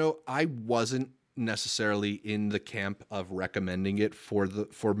 You know, I wasn't necessarily in the camp of recommending it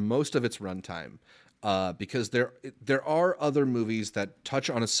for most of its runtime, because there are other movies that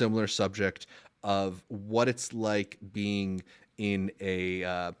touch on a similar subject of what it's like being in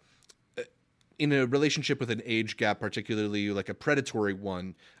a relationship with an age gap, particularly like a predatory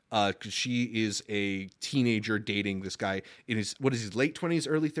one. Because she is a teenager dating this guy in his late 20s,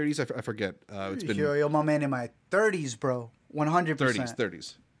 early 30s. I forget. It's been yo, my man in my 30s, bro. 100%.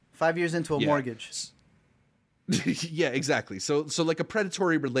 30s. 5 years into a mortgage. Yeah, exactly. So like a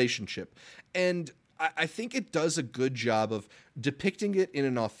predatory relationship. And I think it does a good job of depicting it in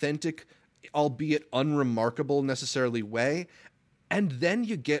an authentic, albeit unremarkable necessarily way. And then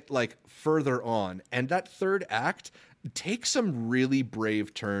you get like further on. And that third act takes some really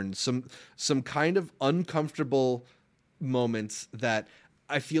brave turns, some kind of uncomfortable moments that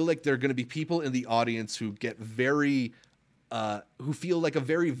I feel like there are going to be people in the audience who get very... who feel like a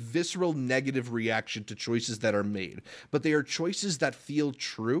very visceral negative reaction to choices that are made. But they are choices that feel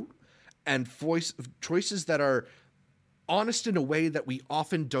true and choices that are honest in a way that we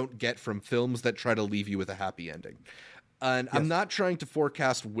often don't get from films that try to leave you with a happy ending. And yes. I'm not trying to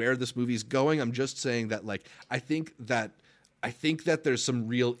forecast where this movie's going. I'm just saying that, like, I think that I think that there's some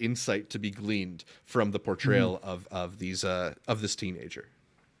real insight to be gleaned from the portrayal of this teenager.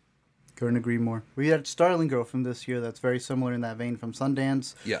 Couldn't agree more. We had Starling Girl from this year that's very similar in that vein from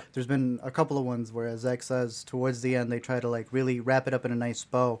Sundance. Yeah. There's been a couple of ones where, as Zach says, towards the end they try to like really wrap it up in a nice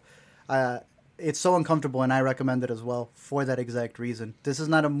bow. It's so uncomfortable, and I recommend it as well for that exact reason. This is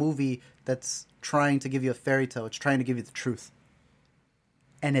not a movie that's trying to give you a fairy tale. It's trying to give you the truth.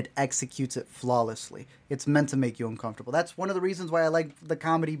 And it executes it flawlessly. It's meant to make you uncomfortable. That's one of the reasons why I like the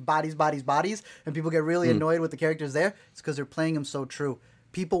comedy Bodies, Bodies, Bodies, and people get really annoyed with the characters there. It's because they're playing them so true.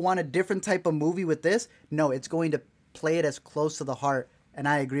 People want a different type of movie with this. No, it's going to play it as close to the heart, and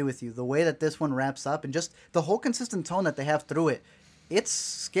I agree with you. The way that this one wraps up and just the whole consistent tone that they have through it, it's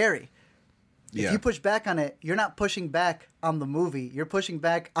scary. Yeah. If you push back on it, you're not pushing back on the movie. You're pushing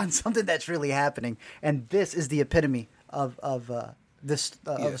back on something that's really happening, and this is the epitome of a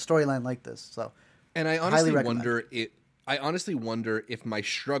storyline like this. So, and I honestly wonder if my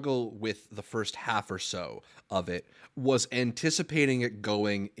struggle with the first half or so of it was anticipating it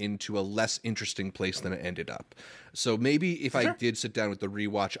going into a less interesting place than it ended up. So maybe if I did sit down with the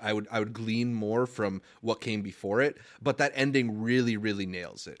rewatch, I would glean more from what came before it. But that ending really, really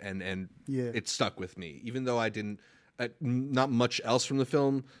nails it, and it stuck with me, even though I didn't. Not much else from the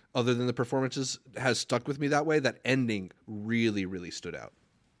film other than the performances has stuck with me that way. That ending really, really stood out.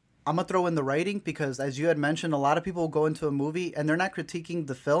 I'm going to throw in the writing because, as you had mentioned, a lot of people go into a movie and they're not critiquing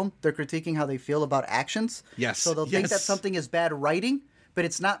the film. They're critiquing how they feel about actions. Yes. So they'll think that something is bad writing, but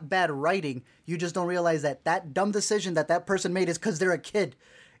it's not bad writing. You just don't realize that dumb decision that person made is because they're a kid.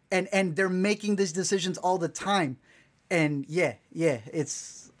 And they're making these decisions all the time. And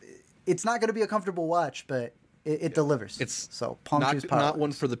it's not going to be a comfortable watch, but it delivers. It's so Palm Trees Power. Not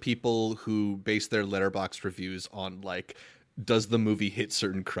one for the people who base their Letterboxd reviews on like, does the movie hit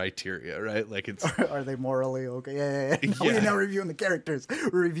certain criteria, right? Like, it's are they morally okay? Yeah. No, we're not reviewing the characters.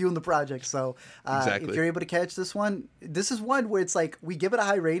 We're reviewing the project. So exactly. If you're able to catch this is one where it's like we give it a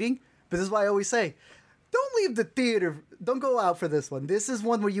high rating, but this is why I always say, don't leave the theater. Don't go out for this one. This is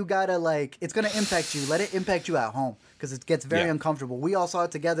one where you gotta it's gonna impact you. Let it impact you at home because it gets very uncomfortable. We all saw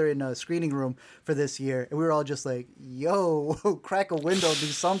it together in a screening room for this year, and we were all just like, "Yo, crack a window, do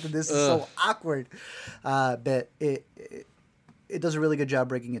something." This is so awkward. But it does a really good job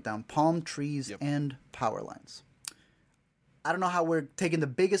breaking it down. Palm trees and power lines. I don't know how we're taking the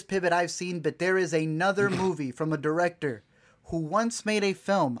biggest pivot I've seen, but there is another movie from a director who once made a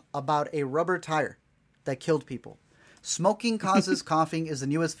film about a rubber tire that killed people. Smoking Causes Coughing is the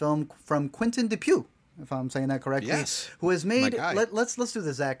newest film from Quentin Dupieux, if I'm saying that correctly. Yes. Who has made... Let's do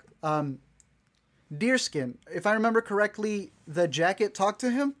this, Zach. Deerskin. If I remember correctly, the jacket talked to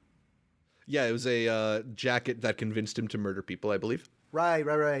him? Yeah, it was a jacket that convinced him to murder people, I believe.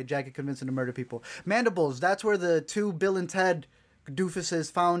 Right. Jacket convinced him to murder people. Mandibles, that's where the two Bill and Ted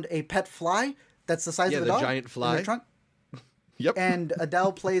doofuses found a pet fly that's the size of a dog. Yeah, the giant fly. In their trunk. Yep. And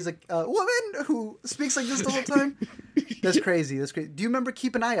Adele plays a woman who speaks like this the whole time. That's crazy. Do you remember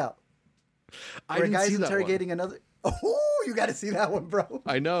Keep an Eye Out? I didn't see that interrogating one. another... Oh, you got to see that one, bro.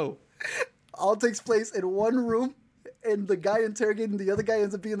 I know. All takes place in one room, and the guy interrogating the other guy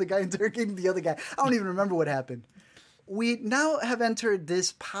ends up being the guy interrogating the other guy. I don't even remember what happened. We now have entered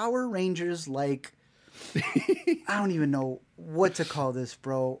this Power Rangers, like... I don't even know what to call this,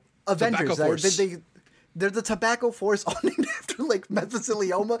 bro. Avengers. They're the Tobacco Force, all named after, like,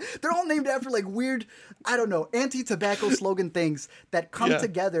 mesothelioma. They're all named after, like, weird, I don't know, anti-tobacco slogan things that come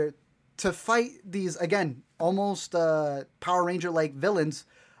together to fight these, again, almost Power Ranger-like villains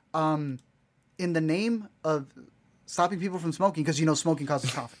in the name of stopping people from smoking, because, smoking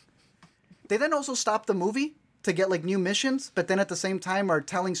causes coughing. They then also stop the movie to get, like, new missions, but then at the same time are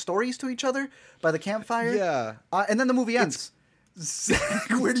telling stories to each other by the campfire. Yeah. And then the movie ends.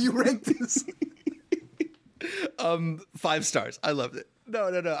 Zach, where do you rank this? 5 stars. I loved it. No.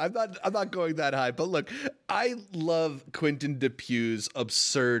 I'm not going that high. But look, I love Quentin Dupieux's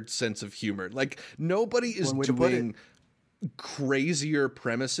absurd sense of humor. Like, nobody is doing crazier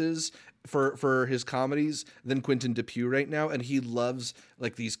premises for his comedies than Quentin Dupieux right now, and he loves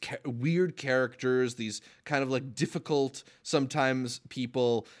like these weird characters, these kind of like difficult sometimes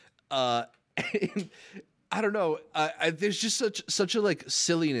people. And I don't know. There's just such a like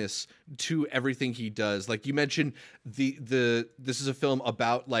silliness to everything he does. Like you mentioned, this is a film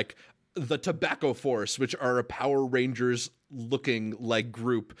about like the Tobacco Force, which are a Power Rangers looking like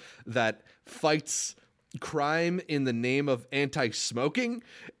group that fights crime in the name of anti-smoking,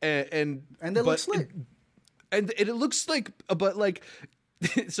 and they look slick. And it looks like, but like,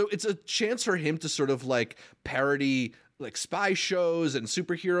 so it's a chance for him to sort of like parody like spy shows and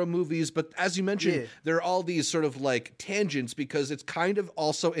superhero movies, but as you mentioned, there are all these sort of like tangents because it's kind of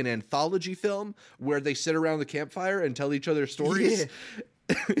also an anthology film where they sit around the campfire and tell each other stories.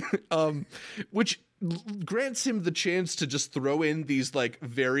 Which grants him the chance to just throw in these like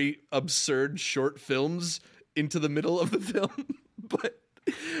very absurd short films into the middle of the film. But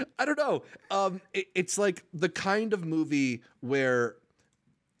I don't know. It's like the kind of movie where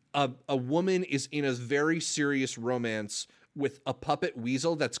a woman is in a very serious romance with a puppet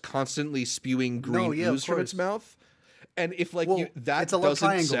weasel that's constantly spewing green ooze from its mouth. And if like that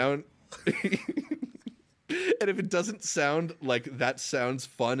doesn't sound and if it doesn't sound like that sounds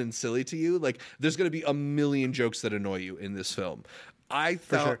fun and silly to you, like there's going to be a million jokes that annoy you in this film. I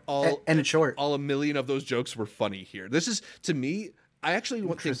thought and it's short. All a million of those jokes were funny here. This is, to me, I actually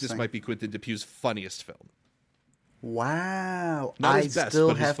think this might be Quentin Dupieux's funniest film. Wow. Not his best,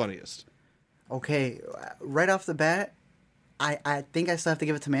 but his funniest. Okay, right off the bat, I think I still have to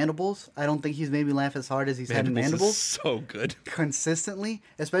give it to Mandibles. I don't think he's made me laugh as hard as he's had in Mandibles. Is so good. Consistently,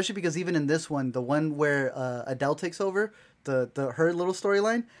 especially because even in this one, the one where Adele takes over, her little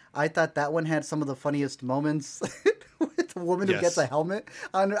storyline, I thought that one had some of the funniest moments with the woman who gets a helmet.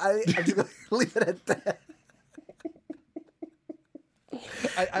 I'm just going to leave it at that.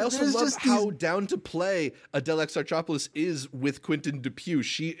 I also love how down to play Adele Exarchopoulos is with Quentin Dupieux.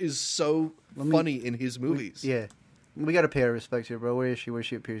 She is so funny in his movies. We got to pay her respect here, bro. Where is she? Where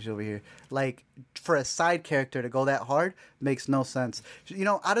she appears over here? Like, for a side character to go that hard makes no sense. You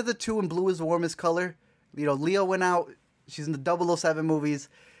know, out of the two, and blue is the warmest color. You know, Leo went out. She's in the 007 movies.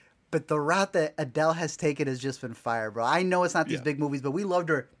 But the route that Adele has taken has just been fire, bro. I know it's not these big movies, but we loved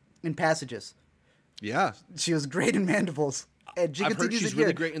her in Passages. Yeah. She was great in Mandibles. And I've heard she's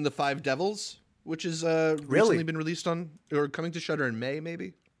really great in The Five Devils, which is recently been released on, or coming to Shudder in May,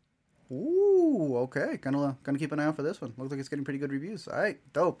 maybe. Ooh, okay. Gonna keep an eye out for this one. Looks like it's getting pretty good reviews. All right,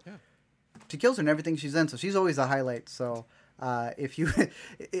 dope. Yeah. She kills her in everything she's in, so she's always a highlight. So if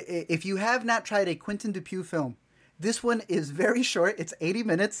you have not tried a Quentin Dupieux film, this one is very short. It's 80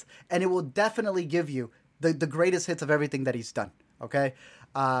 minutes, and it will definitely give you the greatest hits of everything that he's done. Okay?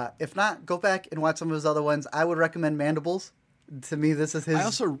 If not, go back and watch some of his other ones. I would recommend Mandibles. To me, this is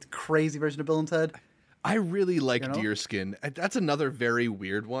his crazy version of Bill and Ted. I really like Deerskin. That's another very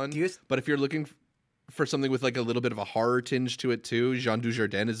weird one. But if you're looking for something with like a little bit of a horror tinge to it too, Jean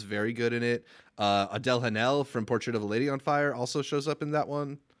Dujardin is very good in it. Adele Haenel from Portrait of a Lady on Fire also shows up in that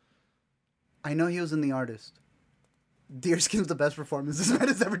one. I know he was in The Artist. Deerskin's the best performance this man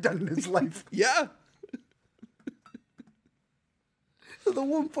has ever done in his life. Yeah. The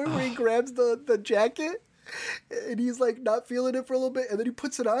one point where he grabs the jacket and he's like not feeling it for a little bit, and then he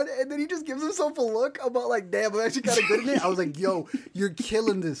puts it on, and then he just gives himself a look about like, damn, I'm actually kind of good in it. I was like, yo, you're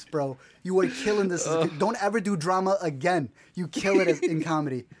killing this, bro. You are killing this. Don't ever do drama again. You kill it in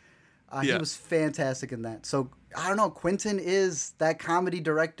comedy. He was fantastic in that. So I don't know. Quentin is that comedy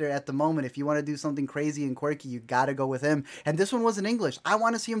director at the moment. If you want to do something crazy and quirky, you got to go with him. And this one was in English. I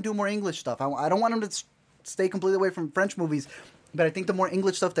want to see him do more English stuff. I don't want him to stay completely away from French movies. But I think the more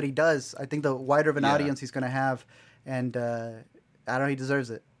English stuff that he does, I think the wider of an audience he's going to have. And I don't know, he deserves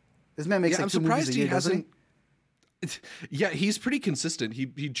it. This man makes like 2 movies a year, doesn't he? Yeah, he's pretty consistent.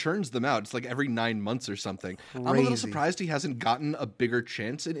 He churns them out. It's like every 9 months or something. Crazy. I'm a little surprised he hasn't gotten a bigger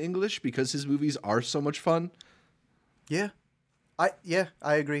chance in English because his movies are so much fun. Yeah. I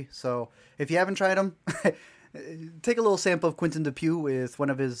agree. So if you haven't tried them... Take a little sample of Quentin Dupieux with one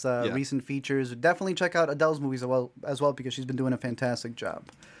of his recent features. Definitely check out Adele's movies as well because she's been doing a fantastic job.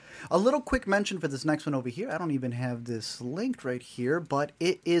 A little quick mention for this next one over here. I don't even have this linked right here, but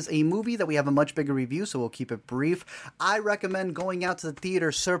it is a movie that we have a much bigger review, so we'll keep it brief. I recommend going out to the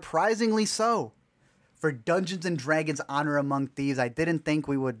theater, surprisingly so, for Dungeons & Dragons Honor Among Thieves. I didn't think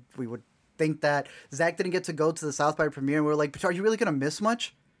we would think that. Zach didn't get to go to the South by premiere, and we were like, are you really going to miss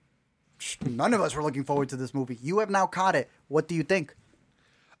much? None of us were looking forward to this movie. You have now caught it. What do you think?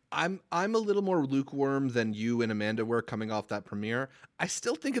 I'm a little more lukewarm than you and Amanda were coming off that premiere. I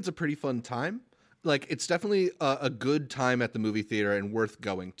still think it's a pretty fun time. Like, it's definitely a good time at the movie theater and worth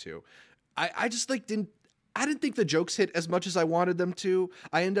going to. I just like didn't think the jokes hit as much as I wanted them to.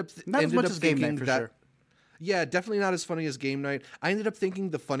 I ended up not as much as Game Night for sure. Yeah, definitely not as funny as Game Night. I ended up thinking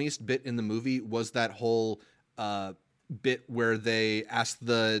the funniest bit in the movie was that whole bit where they asked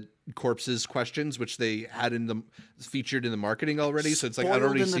the corpses questions, which they had featured in the marketing already. So it's like I'd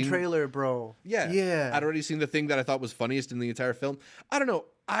already seen the trailer, bro. Yeah. I'd already seen the thing that I thought was funniest in the entire film. I don't know.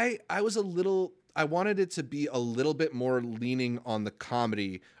 I wanted it to be a little bit more leaning on the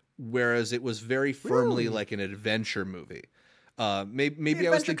comedy, whereas it was very firmly like an adventure movie. Maybe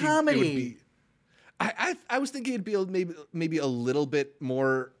I was thinking comedy. It would be. I was thinking it'd be maybe a little bit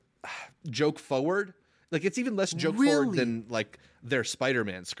more joke forward. Like it's even less joke forward than like their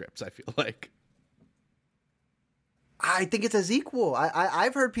Spider-Man scripts, I feel like. I think it's as equal.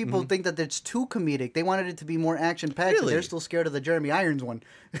 I've heard people think that it's too comedic. They wanted it to be more action-packed, but they're still scared of the Jeremy Irons one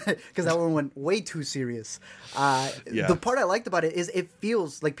because that one went way too serious. The part I liked about it is it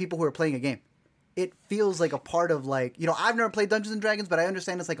feels like people who are playing a game. It feels like a part of like, I've never played Dungeons & Dragons, but I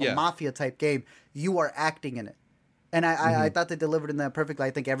understand it's like a Mafia-type game. You are acting in it. And I thought they delivered in that perfectly. I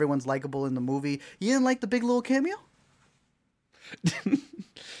think everyone's likable in the movie. You didn't like the big little cameo?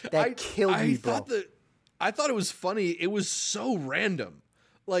 That killed me, bro. I thought it was funny. It was so random.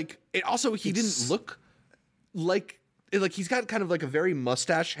 Like it also he didn't look like he's got kind of like a very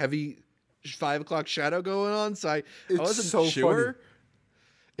mustache heavy 5 o'clock shadow going on. So I wasn't so sure.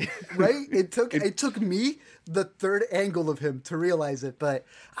 Right? It took me the third angle of him to realize it, but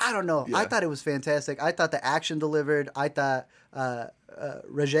I don't know. Yeah. I thought it was fantastic. I thought the action delivered. I thought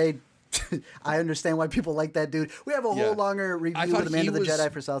Rajay. I understand why people like that dude. We have a whole longer review of The Man of the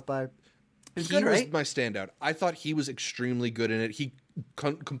Jedi for South by. He was my standout. I thought he was extremely good in it. He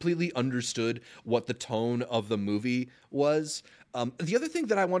completely understood what the tone of the movie was. The other thing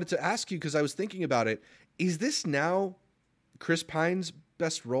that I wanted to ask you, because I was thinking about it, is this now Chris Pine's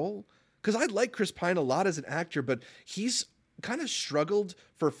best role? Because I like Chris Pine a lot as an actor, but he's kind of struggled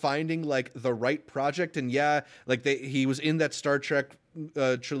for finding like the right project. And he was in that Star Trek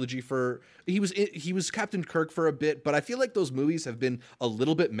trilogy he was Captain Kirk for a bit, but I feel like those movies have been a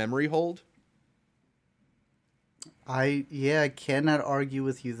little bit memory hold. I cannot argue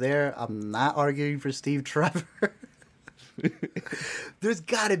with you there. I'm not arguing for Steve Trevor. There's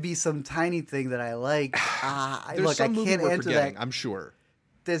got to be some tiny thing that I like. There's some movie we're forgetting, I'm sure.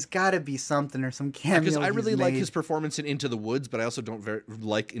 There's got to be something or some cameo. Because I really like his performance in Into the Woods, but I also don't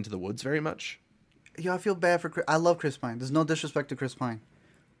like Into the Woods very much. I feel bad for Chris. I love Chris Pine. There's no disrespect to Chris Pine.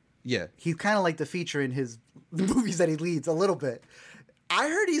 Yeah. He's kind of like the feature in his movies that he leads a little bit. I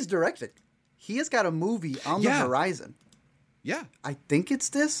heard he's directing. He has got a movie on the horizon. Yeah. I think it's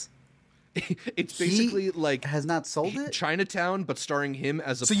this. It's basically like... has not sold it? Chinatown, but starring him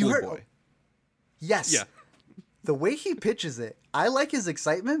as a pool boy. Yes. Yeah. The way he pitches it, I like his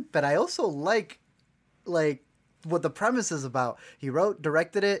excitement, but I also like what the premise is about. He wrote,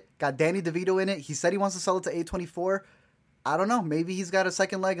 directed it, got Danny DeVito in it. He said he wants to sell it to A24. I don't know. Maybe he's got a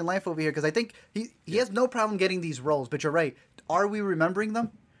second leg in life over here, because I think he has no problem getting these roles. But you're right. Are we remembering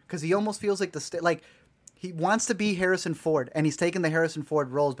them? Because he almost feels like he wants to be Harrison Ford, and he's taking the Harrison Ford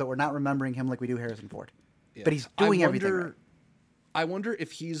roles, but we're not remembering him like we do Harrison Ford. Yeah. But he's doing everything right. I wonder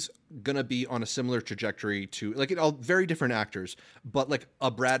if he's gonna be on a similar trajectory to all very different actors, but like a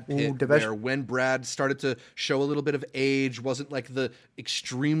Brad Pitt, where when Brad started to show a little bit of age, wasn't like the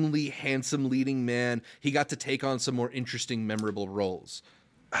extremely handsome leading man. He got to take on some more interesting, memorable roles.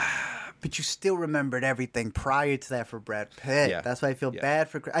 But you still remembered everything prior to that for Brad Pitt. Yeah. That's why I feel bad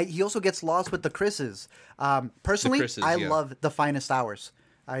for Chris. He also gets lost with the Chris's. Personally, I love The Finest Hours.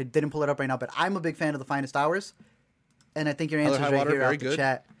 I didn't pull it up right now, but I'm a big fan of The Finest Hours. And I think your answer's right here off the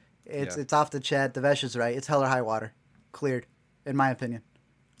chat. It's off the chat. Devesh is right. It's Hell or High Water. Cleared, in my opinion.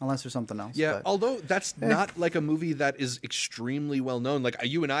 Unless there's something else. Yeah, although that's not like a movie that is extremely well known. Like,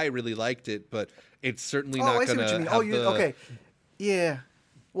 you and I really liked it, but it's certainly not going to have okay. Yeah.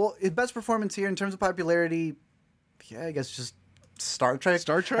 Well, his best performance here in terms of popularity, I guess just Star Trek.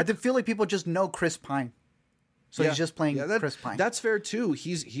 Star Trek? I feel like people just know Chris Pine. So he's just playing Chris Pine. That's fair, too.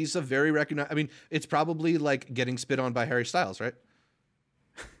 He's a very recognized... I mean, it's probably like getting spit on by Harry Styles, right?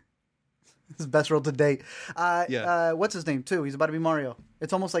 His best role to date. What's his name, too? He's about to be Mario.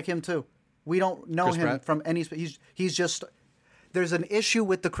 It's almost like him, too. We don't know Chris him Pratt? From any... He's just... There's an issue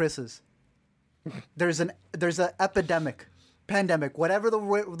with the Chris's. There's an epidemic. Pandemic, whatever the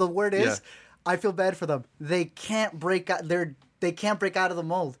word is, I feel bad for them. They can't break out. They can't break out of the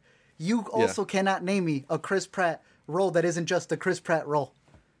mold. You also cannot name me a Chris Pratt role that isn't just the Chris Pratt role,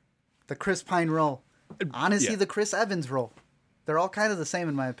 the Chris Pine role. Honestly, the Chris Evans role. They're all kind of the same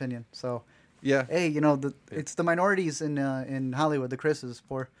in my opinion. So hey, it's the minorities in Hollywood. The Chris's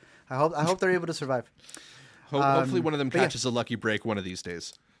poor. I hope they're able to survive. Hopefully, one of them catches a lucky break one of these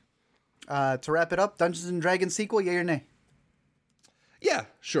days. To wrap it up, Dungeons and Dragons sequel, yay or nay? Yeah,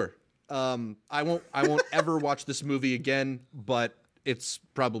 sure. I won't ever watch this movie again, but it's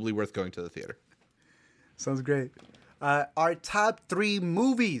probably worth going to the theater. Sounds great. Our top 3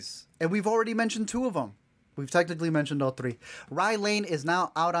 movies, and we've already mentioned 2 of them. We've technically mentioned all 3. Rye Lane is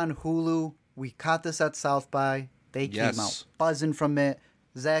now out on Hulu. We caught this at South by. They came out buzzing from it.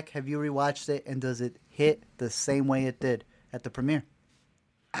 Zach, have you rewatched it, and does it hit the same way it did at the premiere?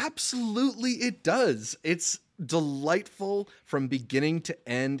 Absolutely, it does. It's delightful from beginning to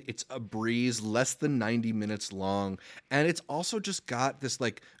end. It's a breeze, less than 90 minutes long. And it's also just got this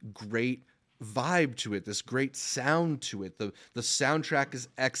like great vibe to it, this great sound to it. The soundtrack is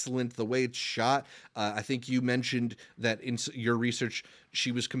excellent. The way it's shot, I think you mentioned that in your research,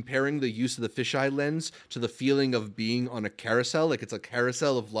 she was comparing the use of the fisheye lens to the feeling of being on a carousel, like it's a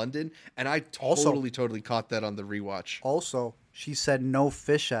carousel of London. And I totally caught that on the rewatch. Also, she said no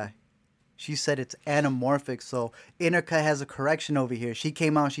fisheye. She said it's anamorphic, so Intercut has a correction over here. She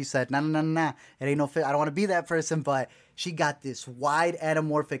came out and she said, nah, it ain't no fish. I don't want to be that person, but she got this wide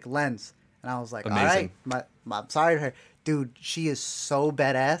anamorphic lens. And I was like, amazing. All right, I'm sorry to her. Dude, she is so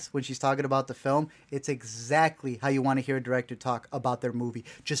badass when she's talking about the film. It's exactly how you want to hear a director talk about their movie.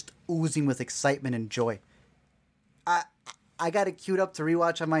 Just oozing with excitement and joy. I got it queued up to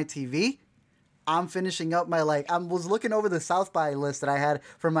rewatch on my TV. I'm finishing up my, I was looking over the South by list that I had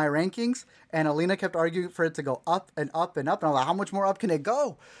for my rankings, and Alina kept arguing for it to go up and up and up. And I'm like, how much more up can it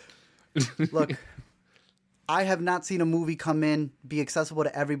go? Look, I have not seen a movie come in, be accessible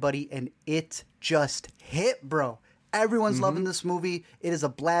to everybody, and it just hit, bro. Everyone's loving this movie. It is a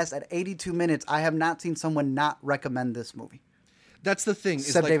blast. At 82 minutes, I have not seen someone not recommend this movie. That's the thing.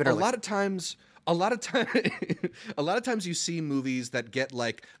 Except David Ehrlich. A lot of times you see movies that get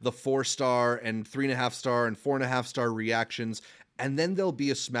like the 4-star and 3.5-star and 4.5-star reactions, and then there'll be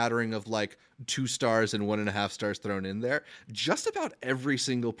a smattering of like 2 stars and 1.5 stars thrown in there. Just about every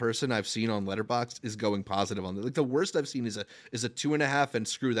single person I've seen on Letterboxd is going positive on it. Like the worst I've seen is a 2.5, and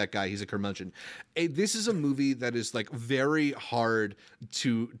screw that guy, he's a curmudgeon. This is a movie that is like very hard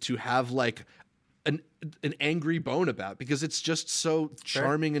to have like an angry bone about, because it's just so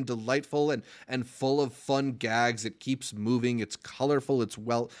charming and delightful and full of fun gags. It keeps moving. It's colorful. It's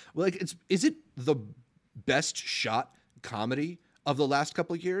is it the best shot comedy of the last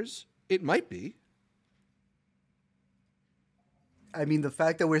couple of years? It might be. I mean, the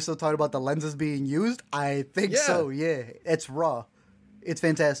fact that we're still talking about the lenses being used, I think so. Yeah, it's raw. It's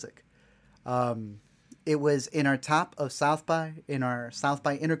fantastic. It was in our top of South by, in our South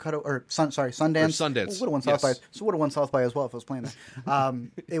by Intercut, Sundance. Sundance. Would have won South by. So would have won South by as well if I was playing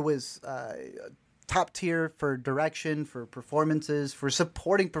that. It was top tier for direction, for performances, for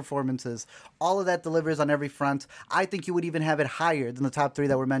supporting performances. All of that delivers on every front. I think you would even have it higher than the top 3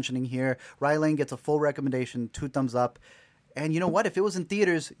 that we're mentioning here. Rylan gets a full recommendation, 2 thumbs up. And you know what? If it was in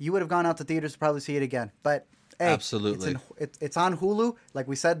theaters, you would have gone out to theaters to probably see it again. But hey, absolutely, it's on Hulu. Like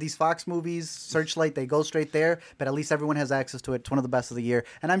we said, these Fox movies, Searchlight, they go straight there. But at least everyone has access to it. It's one of the best of the year.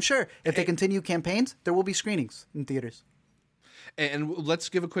 And I'm sure if they continue campaigns, there will be screenings in theaters. And let's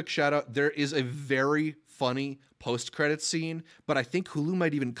give a quick shout out. There is a very funny post-credit scene, but I think Hulu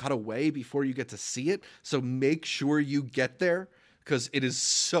might even cut away before you get to see it. So make sure you get there, because it is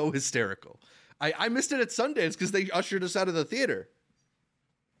so hysterical. I missed it at Sundance because they ushered us out of the theater.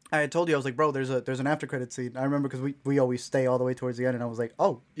 I told you, I was like, bro, there's an after credit scene. I remember because we always stay all the way towards the end, and I was like,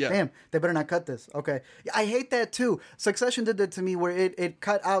 oh, damn, they better not cut this. Okay. I hate that too. Succession did that to me where it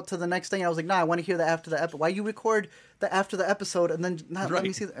cut out to the next thing. And I was like, nah, I want to hear the after the episode. Why you record the after the episode and then not let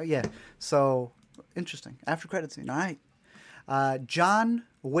me see yeah. So, interesting. After credit scene. All right. John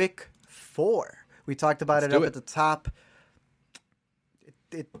Wick 4. We talked about it up at the top.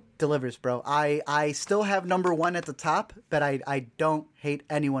 It delivers, bro. I still have number 1 at the top, but I don't hate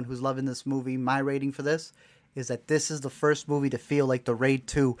anyone who's loving this movie. My rating for this is that this is the first movie to feel like The Raid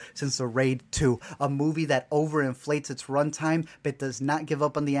 2 since The Raid 2. A movie that overinflates its runtime, but does not give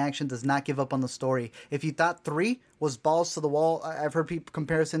up on the action, does not give up on the story. If you thought 3 was balls to the wall, I've heard people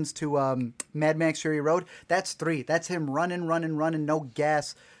comparisons to Mad Max Fury Road. That's 3. That's him running, no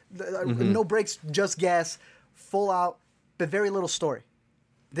gas, no brakes, just gas, full out, but very little story.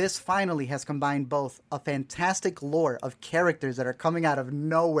 This finally has combined both a fantastic lore of characters that are coming out of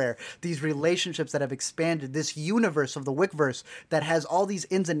nowhere, these relationships that have expanded, this universe of the Wickverse that has all these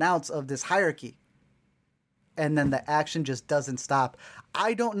ins and outs of this hierarchy. And then the action just doesn't stop.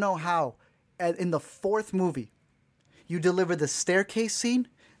 I don't know how, in the 4th movie, you deliver the staircase scene,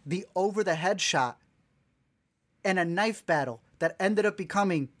 the over-the-head shot, and a knife battle that ended up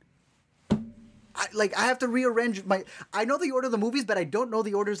becoming... I have to rearrange I know the order of the movies, but I don't know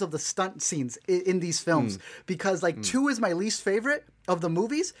the orders of the stunt scenes in these films because 2 is my least favorite of the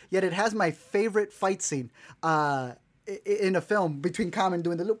movies, yet it has my favorite fight scene in a film between Common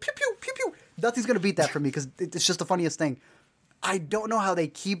doing the little pew pew pew pew. Nothing's gonna beat that for me because it's just the funniest thing. I don't know how they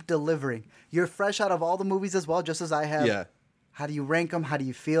keep delivering. You're fresh out of all the movies as well, just as I have. Yeah. How do you rank them? How do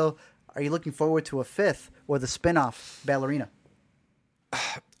you feel? Are you looking forward to a 5th or the spin-off Ballerina?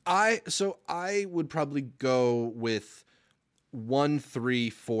 I would probably go with 1, 3,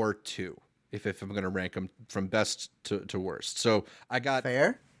 4, 2. If I'm going to rank them from best to worst. So I got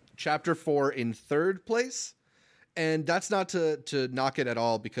Fair. Chapter 4 in third place. And that's not to knock it at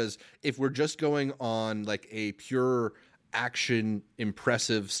all, because if we're just going on like a pure action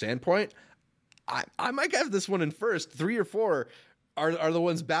impressive standpoint, I might have this one in first. 3 or 4 are the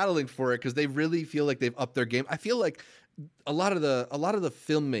ones battling for it, because they really feel like they've upped their game. I feel like a lot of the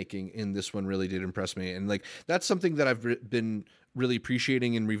filmmaking in this one really did impress me, and like that's something that I've been really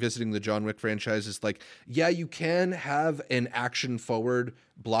appreciating in revisiting the John Wick franchise. Is like, yeah, you can have an action forward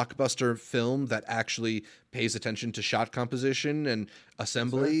blockbuster film that actually pays attention to shot composition and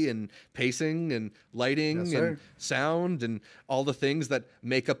assembly and pacing and lighting and sound and all the things that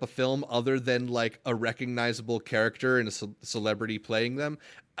make up a film, other than like a recognizable character and a celebrity playing them.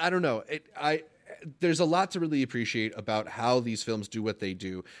 I don't know. There's a lot to really appreciate about how these films do what they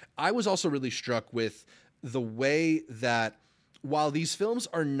do. I was also really struck with the way that, while these films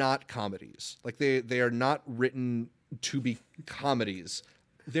are not comedies, like they are not written to be comedies,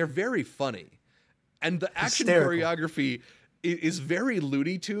 they're very funny. And the action choreography is very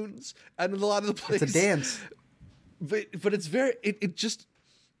Looney Tunes, and in a lot of the places it's a dance. But it's very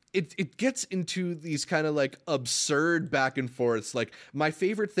it gets into these kind of like absurd back and forths. Like, my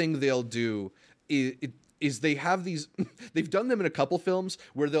favorite thing they'll do is they have these they've done them in a couple films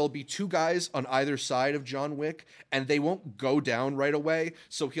where there'll be 2 guys on either side of John Wick, and they won't go down right away,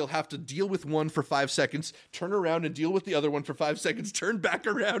 so he'll have to deal with one for 5 seconds, turn around and deal with the other one for 5 seconds, turn back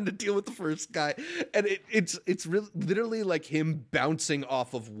around and deal with the first guy, and it's really literally like him bouncing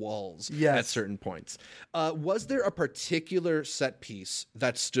off of walls at certain points. Was there a particular set piece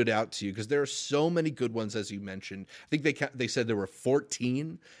that stood out to you? Because there are so many good ones, as you mentioned. I think they said there were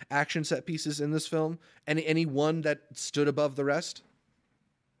 14 action set pieces in this film. Any one that stood above the rest?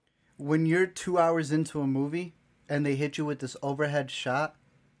 When you're 2 hours into a movie and they hit you with this overhead shot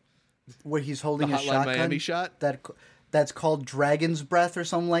where he's holding a shotgun, Miami shot? That's called Dragon's Breath or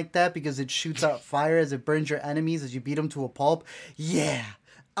something like that, because it shoots out fire as it burns your enemies as you beat them to a pulp. Yeah,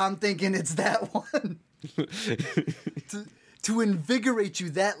 I'm thinking it's that one. to invigorate you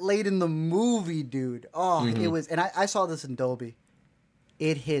that late in the movie, dude. Oh, It was, and I saw this in Dolby.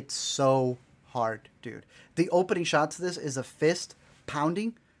 It hit so hard, dude. The opening shot to this is a fist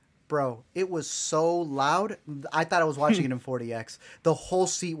pounding. Bro, it was so loud. I thought I was watching it in 40X. The whole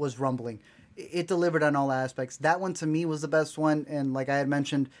seat was rumbling. It delivered on all aspects. That one to me was the best one, and like I had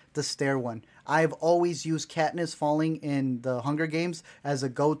mentioned, the stair one. I've always used Katniss falling in the Hunger Games as a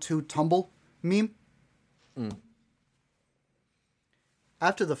go-to tumble meme.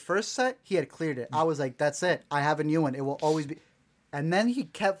 After the first set, he had cleared it. I was like, that's it. I have a new one. It will always be. And then he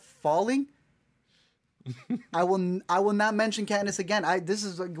kept falling. I will not mention Katniss again. This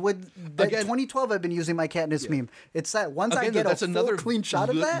is with 2012. I've been using my Katniss meme. It's that once I get that's another clean shot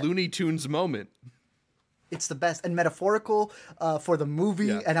of that Looney Tunes moment. It's the best, and metaphorical for the movie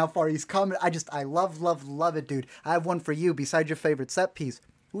and how far he's come. I love it, dude. I have one for you. Besides your favorite set piece,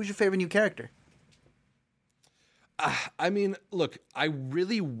 who's your favorite new character? I mean, look, I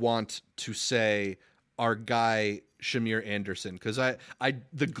really want to say our guy Shamir Anderson, because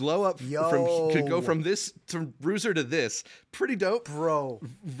the glow up could go from this to Bruiser to this, pretty dope, bro.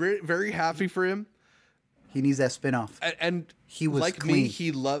 Very, very happy for him. He needs that spinoff, and he was like clean. me.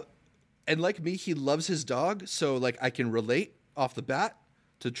 He loves his dog, so like I can relate off the bat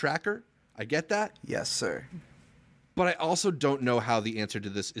to Tracker. I get that. Yes, sir. But I also don't know how the answer to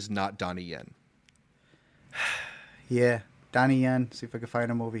this is not Donnie Yen. Yeah, Donnie Yen. See if I can find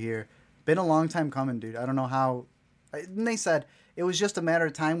him over here. Been a long time coming, dude. I don't know how. And they said it was just a matter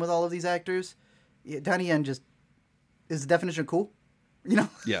of time with all of these actors. Donnie Yen just is the definition of cool. You know?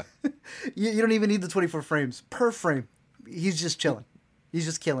 Yeah. you don't even need the 24 frames per frame. He's just chilling. He's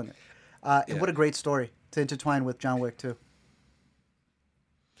just killing it. And what a great story to intertwine with John Wick, too.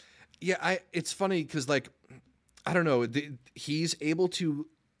 Yeah, it's funny because, like, I don't know, he's able to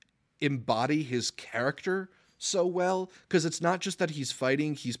embody his character so well, because it's not just that he's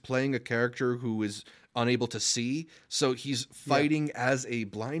fighting, he's playing a character who is unable to see, so he's fighting as a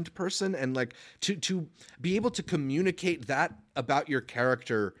blind person, and like to be able to communicate that about your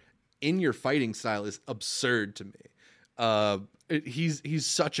character in your fighting style is absurd to me. He's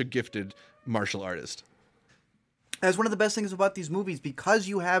such a gifted martial artist. That's one of the best things about these movies, because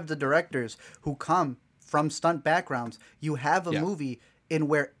you have the directors who come from stunt backgrounds. You have a movie in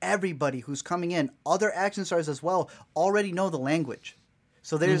where everybody who's coming in, other action stars as well, already know the language.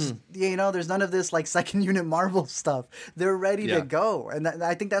 So there's there's none of this like second unit Marvel stuff. They're ready to go, and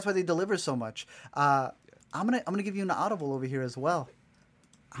I think that's why they deliver so much. I'm gonna give you an audible over here as well.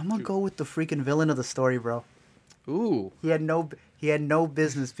 I'm gonna go with the freaking villain of the story, bro. Ooh. He had no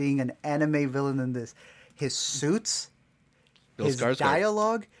business being an anime villain in this. His suits, his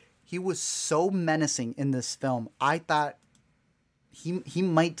dialogue, he was so menacing in this film. I thought he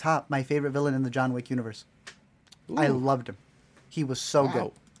might top my favorite villain in the John Wick universe. Ooh. I loved him. He was so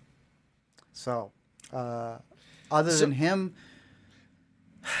good. So, other than him,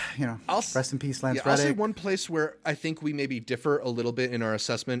 rest in peace, Lance Reddick. I'll say one place where I think we maybe differ a little bit in our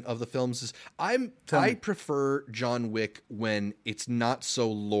assessment of the films is I prefer John Wick when it's not so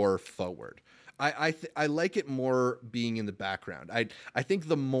lore forward. I like it more being in the background. I think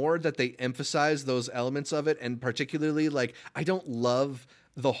the more that they emphasize those elements of it, and particularly like I don't love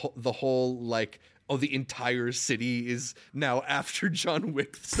the whole like, oh, the entire city is now after John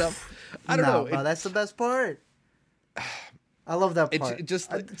Wick stuff. I don't know. No, that's the best part. I love that part.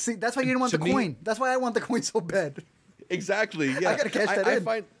 See, that's why you didn't want the coin. That's why I want the coin so bad. Exactly. Yeah, I gotta catch that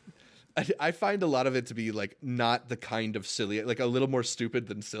in. I find a lot of it to be like not the kind of silly, like a little more stupid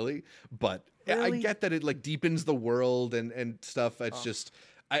than silly. But really? I get that it like deepens the world and stuff. It's just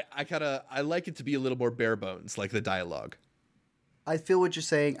I like it to be a little more bare bones, like the dialogue. I feel what you're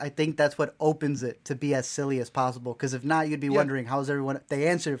saying. I think that's what opens it to be as silly as possible. Because if not, you'd be wondering how's everyone. They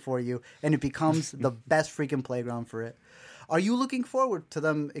answer it for you, and it becomes the best freaking playground for it. Are you looking forward to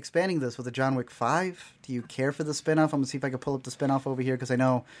them expanding this with a John Wick 5? Do you care for the spinoff? I'm gonna see if I can pull up the spinoff over here because I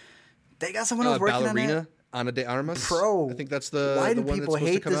know they got someone else working on it. Ana de Armas. Bro, I think that's the. Why do people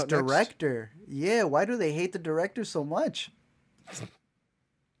hate this director? Next? Yeah, why do they hate the director so much?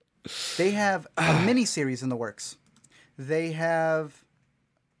 They have a miniseries in the works. They have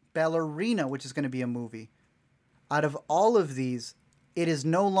Ballerina, which is going to be a movie. Out of all of these, it is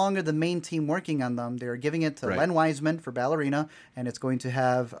no longer the main team working on them. They're giving it to Len Wiseman for Ballerina, and it's going to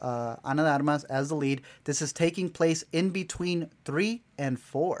have Ana de Armas as the lead. This is taking place in between 3 and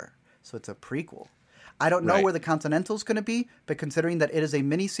 4, so it's a prequel. I don't know where the Continental's going to be, but considering that it is a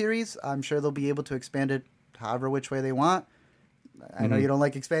miniseries, I'm sure they'll be able to expand it however which way they want. I know you don't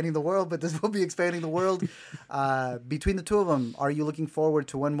like expanding the world, but this will be expanding the world. Between the two of them, are you looking forward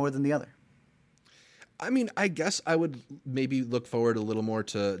to one more than the other? I mean, I guess I would maybe look forward a little more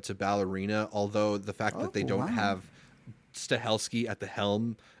to Ballerina, although the fact that they don't have Stahelski at the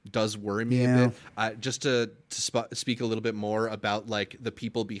helm does worry me a bit. Just to speak a little bit more about like the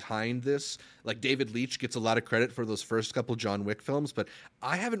people behind this, like David Leitch gets a lot of credit for those first couple John Wick films, but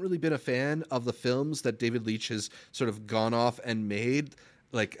I haven't really been a fan of the films that David Leitch has sort of gone off and made.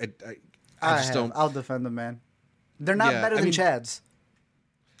 Like I just don't. I'll defend them, man. They're not better than Chad's.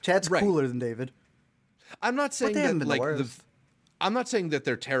 Chad's cooler than David. I'm not saying that like I'm not saying that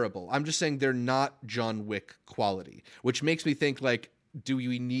they're terrible. I'm just saying they're not John Wick quality, which makes me think like, do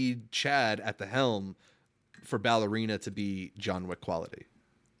we need Chad at the helm for Ballerina to be John Wick quality?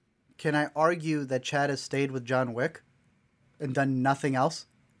 Can I argue that Chad has stayed with John Wick and done nothing else?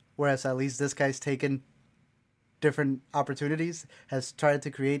 Whereas at least this guy's taken different opportunities, has tried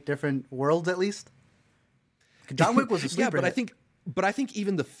to create different worlds at least? John Wick was a sleeper hit. But I think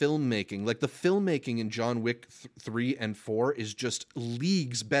even the filmmaking, like the filmmaking in John Wick 3 and 4 is just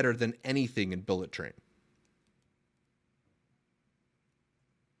leagues better than anything in Bullet Train.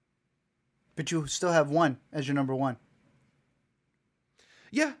 But you still have one as your number one.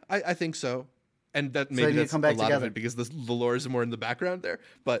 Yeah, I think so. And that maybe that's a lot together. Of it because the lore is more in the background there.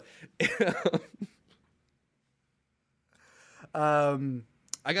 But I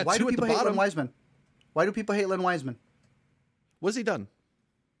got two at the bottom. Why do people hate Len Wiseman? What's he done?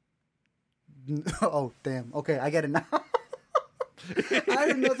 Oh, damn. Okay, I get it now. I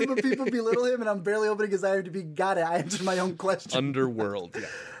heard nothing but people belittle him, and I'm barely opening his IMDb. Got it. I answered my own question. Underworld, yeah.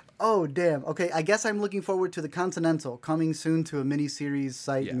 Oh, damn. Okay, I guess I'm looking forward to The Continental, coming soon to a miniseries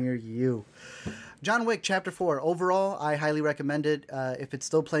site near you. John Wick, Chapter 4. Overall, I highly recommend it. If it's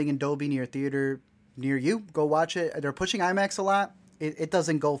still playing in Dolby near a theater near you, go watch it. They're pushing IMAX a lot. It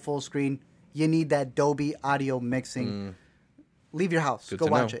doesn't go full screen. You need that Dolby audio mixing. Leave your house. Go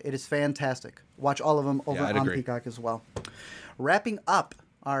watch it. It is fantastic. Watch all of them over on Peacock as well. Wrapping up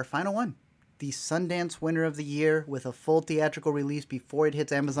our final one. The Sundance winner of the year with a full theatrical release before it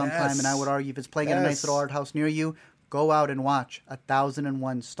hits Amazon Prime. And I would argue if it's playing in a nice little art house near you, go out and watch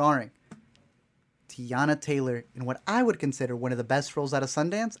 1001 starring Tiana Taylor in what I would consider one of the best roles out of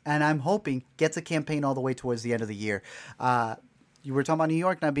Sundance. And I'm hoping gets a campaign all the way towards the end of the year. You were talking about New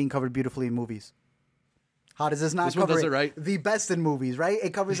York not being covered beautifully in movies. How does this not cover it? The best in movies, right?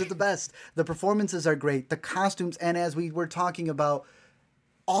 It covers it the best. The performances are great. The costumes, and as we were talking about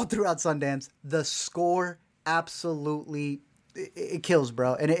all throughout Sundance, the score absolutely it kills,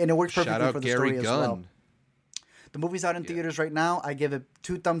 bro. And it works perfectly for the story as well. The movie's out in theaters right now. I give it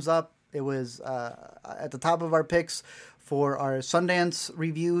 2 thumbs up. It was at the top of our picks for our Sundance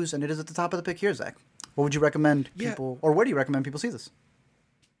reviews, and it is at the top of the pick here, Zach. What would you recommend people, or where do you recommend people see this?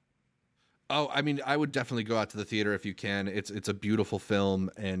 Oh, I mean, I would definitely go out to the theater if you can. It's a beautiful film,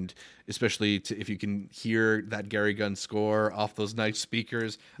 and especially if you can hear that Gary Gunn score off those nice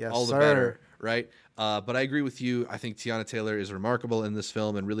speakers, all the better, right? But I agree with you. I think Tiana Taylor is remarkable in this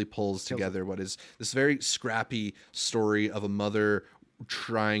film and really pulls together what is this very scrappy story of a mother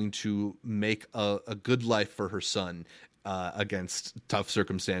trying to make a good life for her son against tough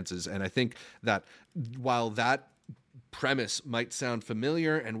circumstances. And I think that while that premise might sound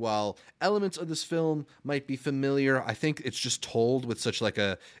familiar, and while elements of this film might be familiar, I think it's just told with such like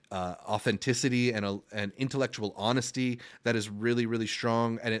a authenticity and an intellectual honesty that is really, really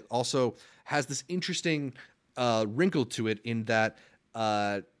strong. And it also has this interesting wrinkle to it in that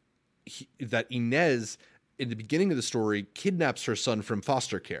that Inez, in the beginning of the story, kidnaps her son from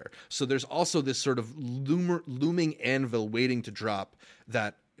foster care. So there's also this sort of looming anvil waiting to drop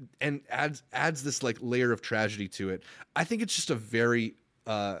that, and adds this like layer of tragedy to it. I think it's just a very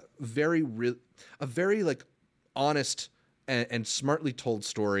like honest and smartly told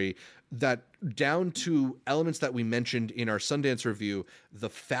story, that down to elements that we mentioned in our Sundance review, the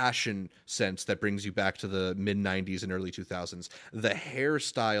fashion sense that brings you back to the mid 90s and early 2000s, the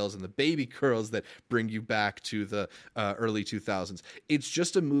hairstyles and the baby curls that bring you back to the early 2000s. It's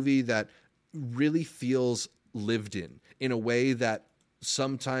just a movie that really feels lived in a way that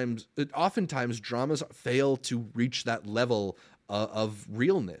oftentimes dramas fail to reach that level of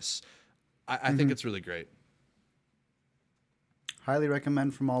realness. I think it's really great. Highly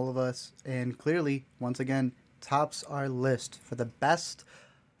recommend from all of us. And clearly, once again, tops our list for the best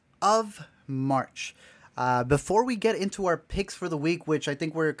of March. Before we get into our picks for the week, which I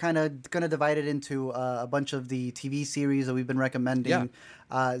think we're kind of going to divide it into a bunch of the TV series that we've been recommending.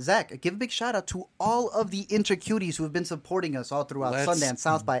 Yeah. Zach, give a big shout out to all of the Intercuties who have been supporting us all throughout Sundance,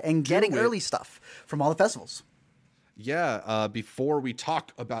 South by, and getting early stuff from all the festivals. Yeah, before we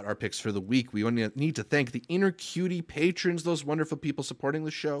talk about our picks for the week, we need to thank the Intercutie patrons, those wonderful people supporting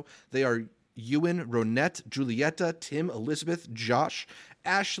the show. They are Ewan, Ronette, Julieta, Tim, Elizabeth, Josh,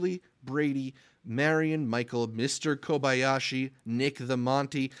 Ashley, Brady, Marion, Michael, Mr. Kobayashi, Nick the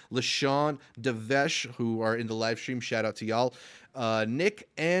Monty, LaShawn, Devesh, who are in the live stream. Shout out to y'all. Nick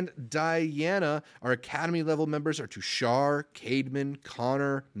and Diana, our Academy level members, are Tushar, Cademan,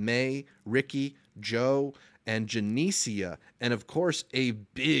 Connor, May, Ricky, Joe, and Janicia. And of course, a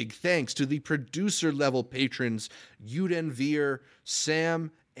big thanks to the producer level patrons, Yuden Veer,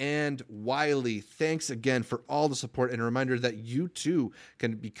 Sam, and Wiley. Thanks again for all the support, and a reminder that you too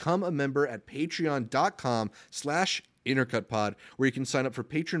can become a member at patreon.com/IntercutPod, where you can sign up for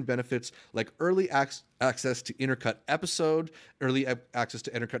patron benefits like early access to Intercut episode, early access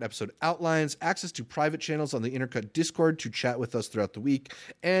to Intercut episode outlines, access to private channels on the Intercut Discord to chat with us throughout the week,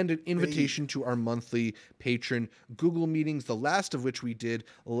 and an invitation to our monthly patron Google meetings, the last of which we did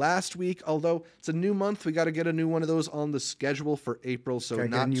last week. Although it's a new month, we got to get a new one of those on the schedule for April, so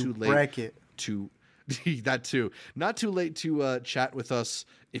not too late to that too. Not too late to chat with us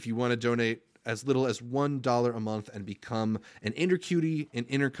if you want to donate as little as $1 a month and become an Intercutie, an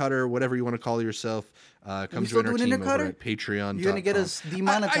Intercutter, whatever you want to call yourself. Come join our team over at Patreon. You're going to get us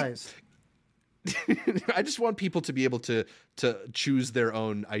demonetized. I just want people to be able to choose their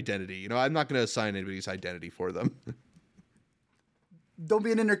own identity. You know, I'm not going to assign anybody's identity for them. Don't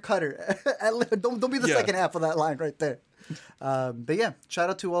be an Intercutter. Don't be the second half of that line right there. But yeah, shout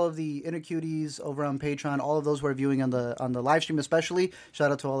out to all of the Intercuties over on Patreon, all of those who are viewing on the live stream especially.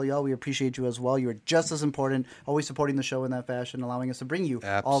 Shout out to all of y'all. We appreciate you as well. You're just as important, always supporting the show in that fashion, allowing us to bring you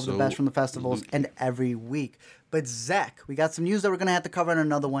all of the best from the festivals and every week. But Zach, we got some news that we're going to have to cover on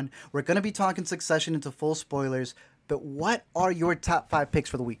another one. We're going to be talking Succession into full spoilers, but what are your top 5 picks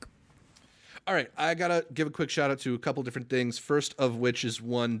for the week? All right, I got to give a quick shout out to a couple different things, first of which is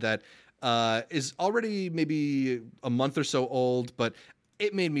one that is already maybe a month or so old, but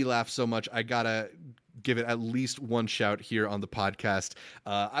it made me laugh so much I gotta give it at least one shout here on the podcast.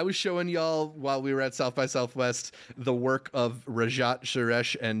 I was showing y'all while we were at South by Southwest the work of Rajat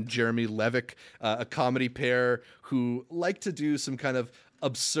Suresh and Jeremy Levick, a comedy pair who like to do some kind of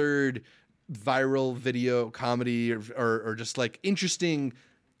absurd viral video comedy or just like interesting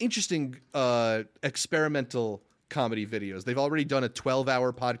experimental comedy videos. They've already done a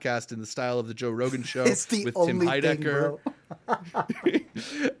 12-hour podcast in the style of the Joe Rogan Show with Tim Heidecker.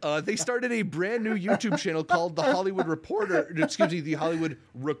 They started a brand new YouTube channel called The Hollywood Recorder.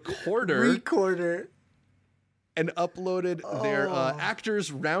 and uploaded their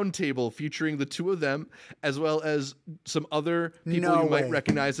actors roundtable featuring the two of them, as well as some other people you might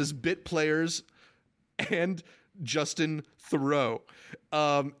recognize as bit players and Justin Theroux.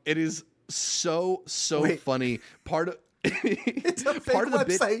 It is so funny. Part of it's a fake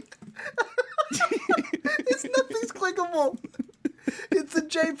website. It's nothing's clickable. It's a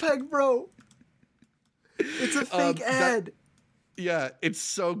JPEG, bro. It's a fake ad. It's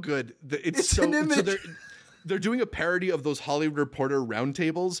so good. It's so, an image. So they're doing a parody of those Hollywood Reporter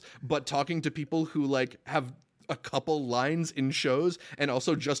roundtables, but talking to people who like have a couple lines in shows, and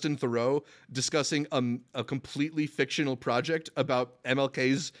also Justin Theroux discussing a completely fictional project about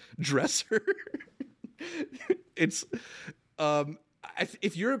MLK's dresser. It's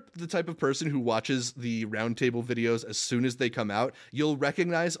if you're the type of person who watches the roundtable videos as soon as they come out, you'll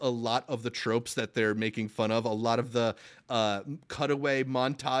recognize a lot of the tropes that they're making fun of, a lot of the cutaway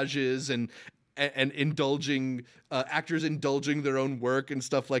montages and indulging actors indulging their own work and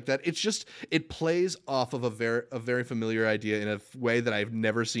stuff like that. It's just, it plays off of a very familiar idea in a way that I've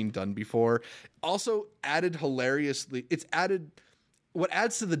never seen done before. Also added hilariously, what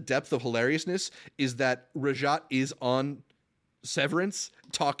adds to the depth of hilariousness is that Rajat is on Severance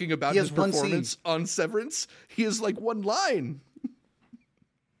talking about his performance on Severance. He has like one line.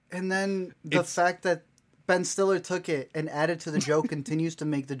 And then the fact that Ben Stiller took it and added to the joke continues to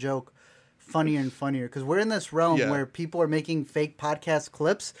make the joke funnier and funnier, because we're in this realm where people are making fake podcast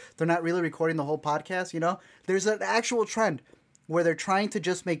clips. They're not really recording the whole podcast, you know? There's an actual trend where they're trying to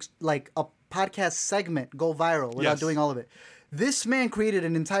just make like a podcast segment go viral without doing all of it. This man created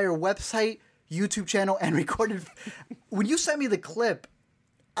an entire website, YouTube channel, and recorded. When you sent me the clip,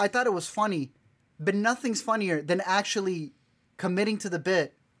 I thought it was funny, but nothing's funnier than actually committing to the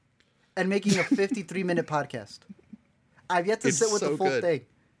bit and making a 53-minute podcast. I've yet to sit with the full thing.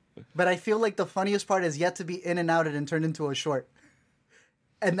 But I feel like the funniest part is yet to be in and outed and turned into a short.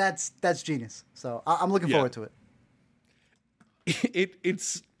 And that's genius. So I'm looking forward to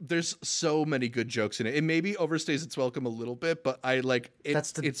it. There's so many good jokes in it. It maybe overstays its welcome a little bit, but I like it.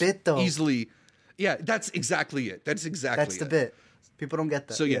 That's the bit, though. Easily. Yeah, that's exactly it. That's the bit. People don't get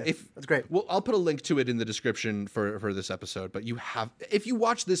that. So that's great. Well, I'll put a link to it in the description for this episode, but if you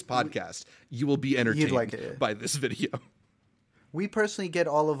watch this podcast, you will be entertained by this video. We personally get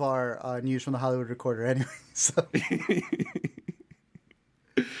all of our news from the Hollywood Recorder anyway. So.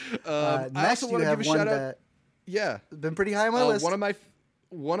 Next, you have one that been pretty high on my list.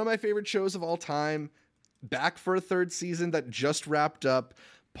 One of my favorite shows of all time, back for a third season that just wrapped up.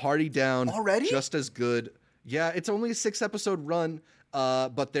 Party Down. Already? Just as good. Yeah, it's only a 6-episode run,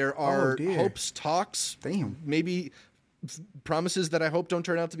 but there are hopes, talks, maybe promises that I hope don't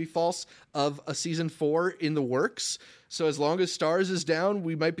turn out to be false, of a season 4 in the works. So as long as Stars is down,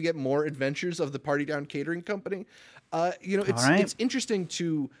 we might get more adventures of the Party Down catering company. It's interesting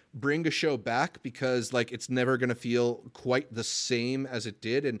to bring a show back because like it's never going to feel quite the same as it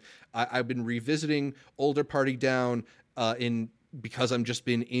did. And I've been revisiting older Party Down because I'm just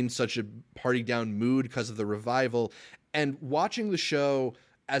been in such a Party Down mood because of the revival, and watching the show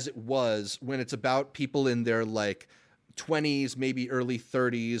as it was when it's about people in their like 20s, maybe early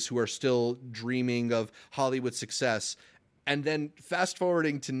 30s who are still dreaming of Hollywood success. And then fast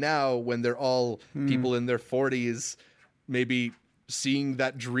forwarding to now when they're all people in their 40s, maybe seeing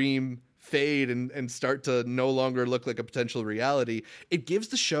that dream fade and start to no longer look like a potential reality. It gives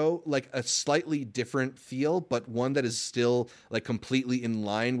the show like a slightly different feel, but one that is still like completely in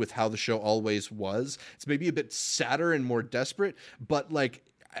line with how the show always was. It's maybe a bit sadder and more desperate, but like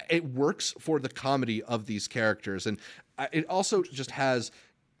it works for the comedy of these characters. And it also just has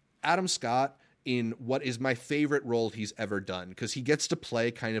Adam Scott in what is my favorite role he's ever done, because he gets to play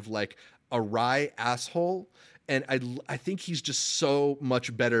kind of like a wry asshole. And I think he's just so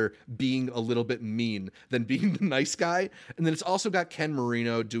much better being a little bit mean than being the nice guy. And then it's also got Ken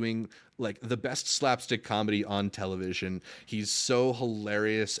Marino doing like the best slapstick comedy on television. He's so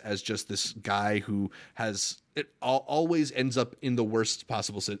hilarious as just this guy who always ends up in the worst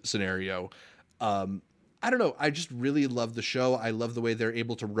possible scenario. I don't know. I just really love the show. I love the way they're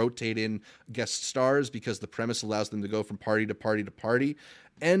able to rotate in guest stars because the premise allows them to go from party to party to party.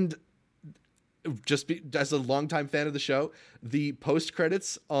 And as a longtime fan of the show, the post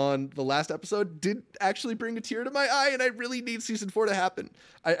credits on the last episode did actually bring a tear to my eye, and I really need season 4 to happen.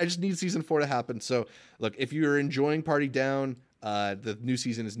 I just need season 4 to happen. So look, if you're enjoying Party Down, the new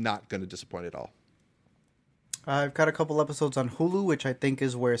season is not going to disappoint at all. I've got a couple episodes on Hulu, which I think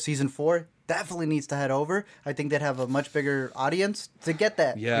is where season 4 definitely needs to head over. I think they'd have a much bigger audience to get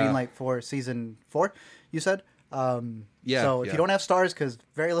that green light for season 4, you said? So if you don't have Stars, because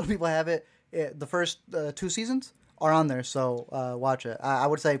very little people have it, the first 2 seasons are on there, so watch it. I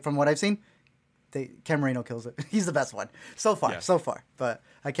would say from what I've seen, Ken Marino kills it. He's the best one so far. But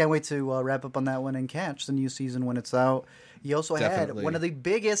I can't wait to wrap up on that one and catch the new season when it's out. You also had one of the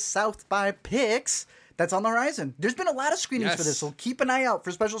biggest South by picks that's on the horizon. There's been a lot of screenings for this, so keep an eye out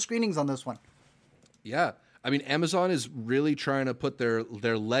for special screenings on this one. Yeah. I mean, Amazon is really trying to put their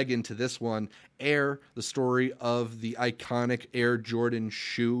leg into this one. Air, the story of the iconic Air Jordan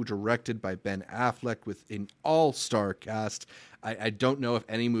shoe, directed by Ben Affleck with an all-star cast. I don't know if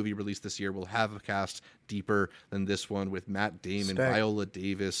any movie released this year will have a cast deeper than this one, with Matt Damon, Viola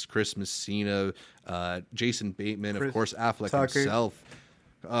Davis, Chris Messina, Jason Bateman, of course, Affleck himself.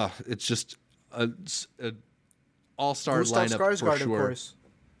 It's just a all-star lineup Skarsgård, for sure. Of course.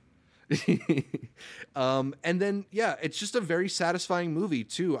 And then, yeah, it's just a very satisfying movie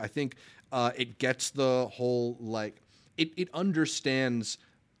too. I think it gets the whole, like, it understands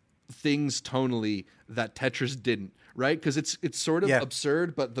things tonally that Tetris didn't, right? Because it's sort of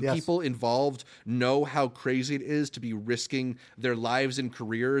absurd, but the people involved know how crazy it is to be risking their lives and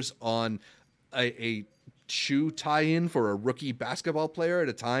careers on a shoe tie-in for a rookie basketball player at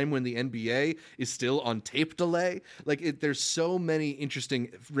a time when the NBA is still on tape delay. Like, there's so many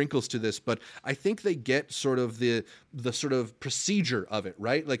interesting wrinkles to this, but I think they get sort of the sort of procedure of it,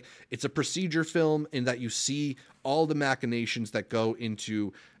 right? Like, it's a procedure film in that you see all the machinations that go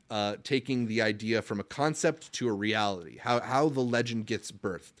into taking the idea from a concept to a reality, how the legend gets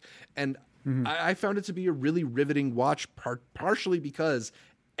birthed. And I found it to be a really riveting watch, partially because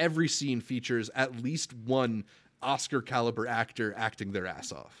every scene features at least one Oscar caliber actor acting their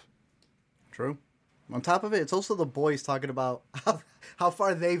ass off. True. On top of it, it's also the boys talking about how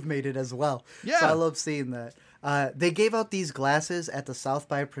far they've made it as well. Yeah. So I love seeing that. They gave out these glasses at the South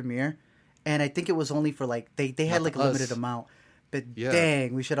by premiere, and I think it was only for like, they had like a limited amount. But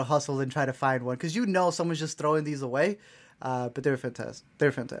dang, we should have hustled and tried to find one, because someone's just throwing these away. But they're fantastic.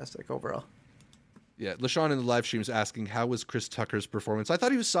 They're fantastic overall. Yeah, LaShawn in the live stream is asking, how was Chris Tucker's performance? I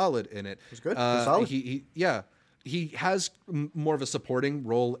thought he was solid in it. It was good. Solid. He has more of a supporting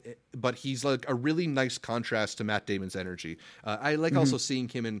role, but he's like a really nice contrast to Matt Damon's energy. I like also seeing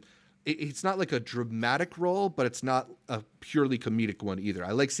him in. It's not like a dramatic role, but it's not a purely comedic one either.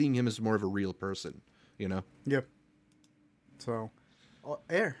 I like seeing him as more of a real person. You know. Yep. So,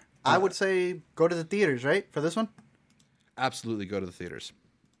 Air. I would say go to the theaters, right, for this one? Absolutely, go to the theaters.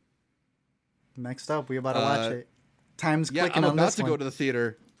 Next up, we about to watch it. Time's clicking I'm on this about to go to the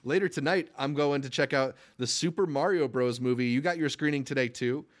theater later tonight. I'm going to check out the Super Mario Bros. Movie. You got your screening today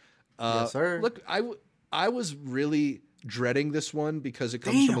too. Yes, sir. Look, I was really dreading this one because it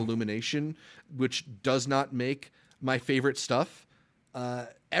comes from Illumination, which does not make my favorite stuff.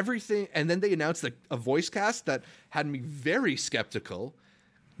 Everything, and then they announced a voice cast that had me very skeptical.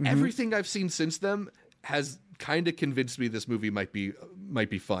 Everything I've seen since then has kind of convinced me this movie might be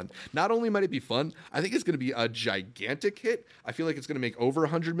fun. Not only might it be fun, I think it's going to be a gigantic hit. I feel like it's going to make over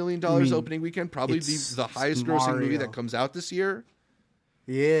 $100 million opening weekend. Probably the highest grossing movie that comes out this year.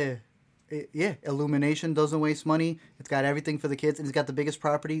 Yeah. Illumination doesn't waste money. It's got everything for the kids, and it's got the biggest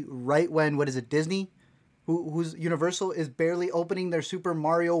property right when, Disney? Who's Universal is barely opening their Super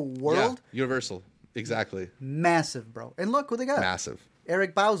Mario World. Yeah, Universal. Exactly. Massive, bro. And look what they got. Massive.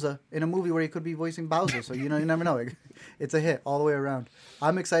 Eric Bauza in a movie where he could be voicing Bowser. So, you never know. It's a hit all the way around.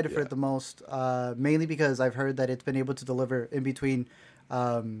 I'm excited for it the most, mainly because I've heard that it's been able to deliver in between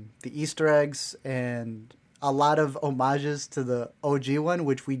the Easter eggs and a lot of homages to the OG one,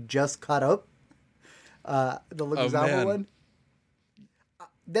 which we just caught up. The Leguizamo one.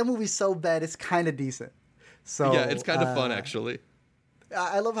 That movie's so bad, it's kind of decent. So yeah, it's kind of fun, actually.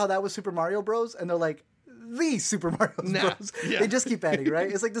 I love how that was Super Mario Bros. And they're like, the Super Mario Bros. Yeah. They just keep adding,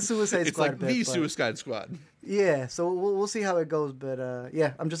 right? It's like the Suicide Squad. It's like the Suicide Squad. Yeah, so we'll see how it goes. But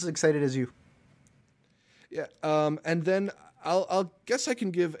yeah, I'm just as excited as you. Yeah, and then I'll guess I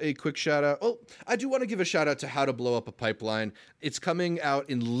can give a quick shout out. Oh, I do want to give a shout out to How to Blow Up a Pipeline. It's coming out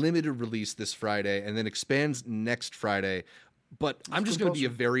in limited release this Friday and then expands next Friday. But I'm just going to be a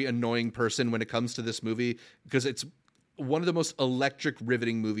very annoying person when it comes to this movie because it's one of the most electric,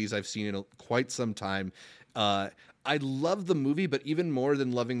 riveting movies I've seen in quite some time. I love the movie, but even more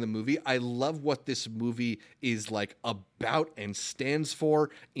than loving the movie, I love what this movie is like about and stands for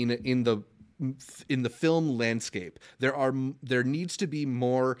in the film landscape. There needs to be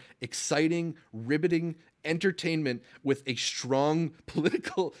more exciting, riveting entertainment with a strong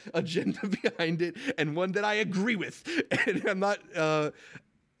political agenda behind it, and one that I agree with. And I'm not.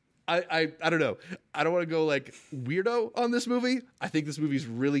 I don't know. I don't want to go like weirdo on this movie. I think this movie's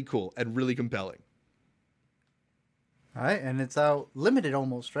really cool and really compelling. All right, and it's out limited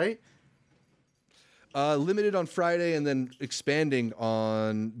almost, right? Limited on Friday and then expanding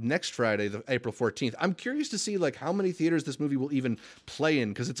on next Friday, the April 14th. I'm curious to see like how many theaters this movie will even play in,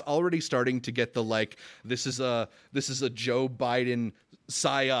 because it's already starting to get the like this is a Joe Biden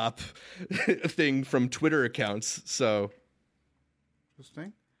psyop thing from Twitter accounts. So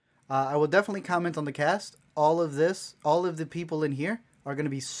interesting. I will definitely comment on the cast. All of the people in here are going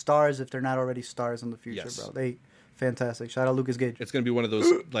to be stars if they're not already stars in the future, yes. bro. They fantastic. Shout out Lucas Gage. It's going to be one of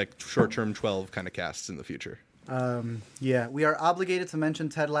those like short-term 12 kind of casts in the future. Yeah, we are obligated to mention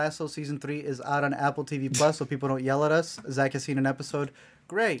Ted Lasso season 3 is out on Apple TV Plus, so people don't yell at us. Zach has seen an episode.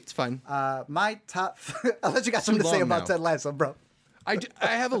 Great. It's fine. My top. Unless you got something to say about Ted Lasso, bro. I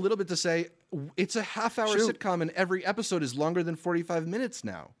have a little bit to say. It's a half-hour sitcom, and every episode is longer than 45 minutes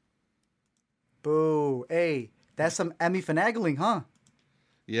now. Boo. Hey, that's some Emmy finagling, huh?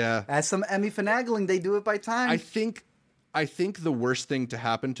 Yeah. That's some Emmy finagling. They do it by time. I think the worst thing to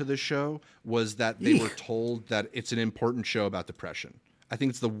happen to this show was that they were told that it's an important show about depression. I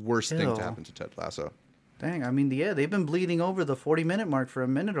think it's the worst thing to happen to Ted Lasso. Dang, I mean, yeah, they've been bleeding over the 40-minute mark for a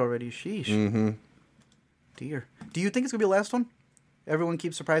minute already. Sheesh. Mm-hmm. Dear. Do you think it's going to be the last one? Everyone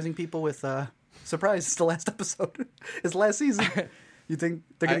keeps surprising people with, surprise, it's the last episode. It's the last season. You think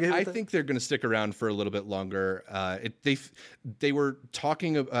they're going to get? I think they're going to stick around for a little bit longer. They were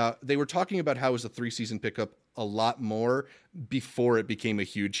talking about how it was a 3-season pickup a lot more before it became a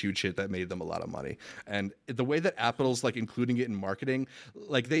huge hit that made them a lot of money. And the way that Apple's like including it in marketing,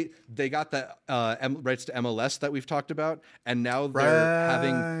 like they got the rights to MLS that we've talked about, and now they're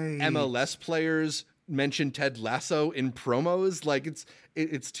having MLS players mention Ted Lasso in promos. Like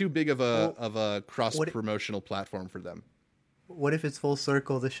it's too big of a cross promotional platform for them. What if it's full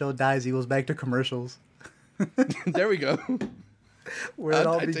circle? The show dies, he goes back to commercials. There we go. Where it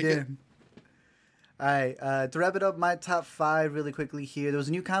all began. All right, to wrap it up, my top 5 really quickly here. There was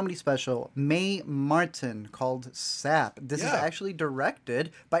a new comedy special, Mae Martin, called Sap. This is actually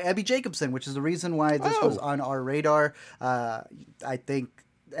directed by Abby Jacobson, which is the reason why this was on our radar. I think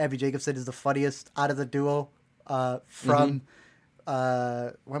Abby Jacobson is the funniest out of the duo from,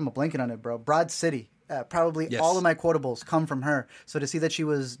 why am I blanking on it, bro? Broad City. Probably all of my quotables come from her. So to see that she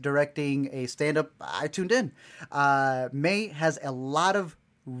was directing a stand-up, I tuned in. May has a lot of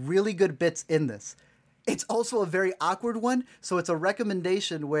really good bits in this. It's also a very awkward one, so it's a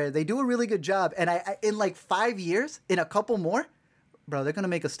recommendation where they do a really good job. And I in like 5 years, in a couple more, bro, they're going to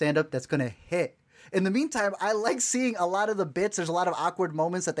make a stand-up that's going to hit. In the meantime, I like seeing a lot of the bits. There's a lot of awkward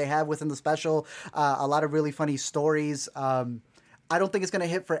moments that they have within the special, a lot of really funny stories. I don't think it's going to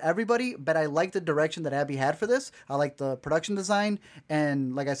hit for everybody, but I like the direction that Abby had for this. I like the production design.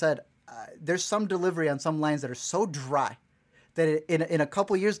 And like I said, there's some delivery on some lines that are so dry that in a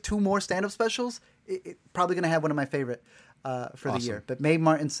couple years, 2 more stand-up specials, it probably going to have one of my favorite for the year. But Mae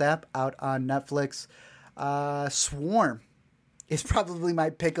Martin Sap out on Netflix. Swarm is probably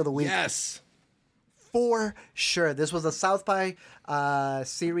my pick of the week. Yes. For sure. This was a South by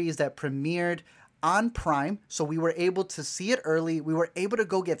series that premiered on Prime, so we were able to see it early. We were able to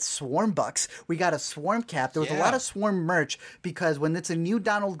go get Swarm bucks. We got a Swarm cap. There was a lot of Swarm merch because when it's a new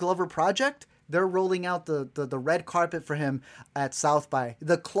Donald Glover project, they're rolling out the red carpet for him at South by.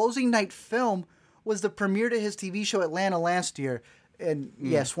 The closing night film was the premiere to his TV show Atlanta last year. And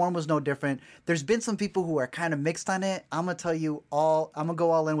Swarm was no different. There's been some people who are kind of mixed on it. I'm going to tell you I'm going to go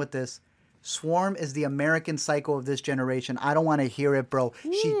all in with this. Swarm is the American Psycho of this generation. I don't want to hear it, bro.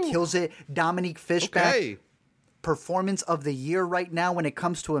 Ooh. She kills it. Dominique Fishback, performance of the year right now when it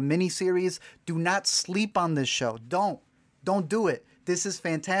comes to a miniseries. Do not sleep on this show. Don't do it. This is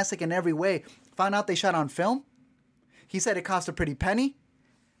fantastic in every way. Found out they shot on film. He said it cost a pretty penny.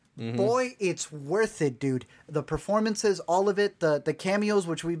 Mm-hmm. Boy, it's worth it, dude. The performances, all of it, the cameos,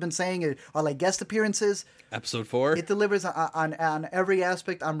 which we've been saying are like guest appearances. Episode 4. It delivers on every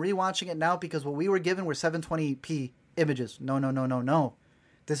aspect. I'm rewatching it now because what we were given were 720p images. No.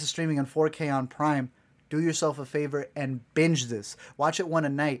 This is streaming on 4K on Prime. Do yourself a favor and binge this. Watch it one a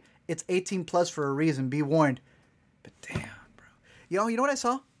night. It's 18 plus for a reason. Be warned. But damn, bro. You know what I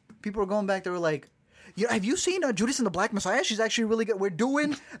saw? People were going back. They were like, have you seen Judas and the Black Messiah? She's actually really good. We're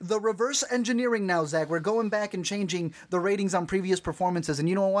doing the reverse engineering now, Zach. We're going back and changing the ratings on previous performances. And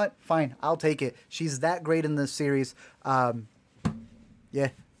you know what? Fine. I'll take it. She's that great in this series. Yeah.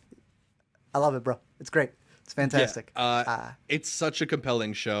 I love it, bro. It's great. It's fantastic. Yeah. It's such a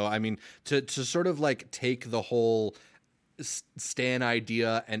compelling show. I mean, to sort of like take the whole Stan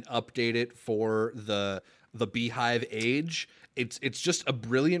idea and update it for the Beehive age. It's just a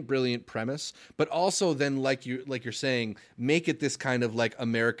brilliant premise, but also then like you're saying, make it this kind of like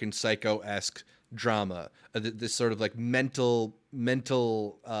American Psycho-esque drama, this sort of like mental,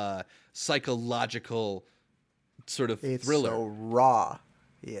 psychological sort of thriller. It's so raw.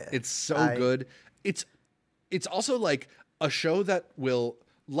 Yeah. It's so good. It's also like a show that will,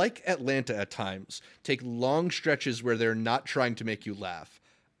 like Atlanta at times, take long stretches where they're not trying to make you laugh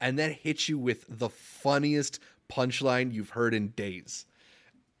and then hit you with the funniest punchline you've heard in days.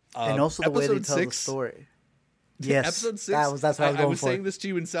 And also the way they tell the story. Yes. Episode 6. That's what I was saying this to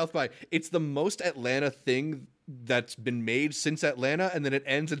you in South by. It's the most Atlanta thing that's been made since Atlanta, and then it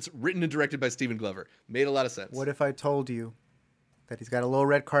ends. It's written and directed by Stephen Glover. Made a lot of sense. What if I told you that he's got a little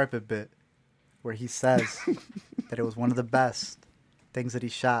red carpet bit where he says that it was one of the best things that he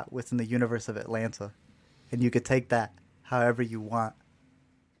shot within the universe of Atlanta, and you could take that however you want.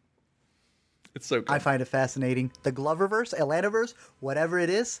 It's so good. I find it fascinating. The Gloververse, Atlantaverse, whatever it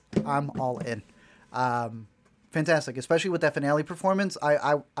is, I'm all in. Fantastic, especially with that finale performance.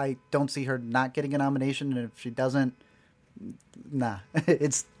 I don't see her not getting a nomination, and if she doesn't, nah.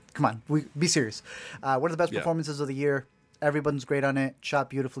 Come on, be serious. One of the best performances of the year. Everyone's great on it. Shot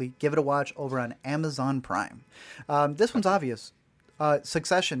beautifully. Give it a watch over on Amazon Prime. This one's obvious.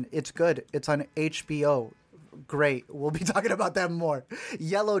 Succession, it's good. It's on HBO. Great. We'll be talking about that more.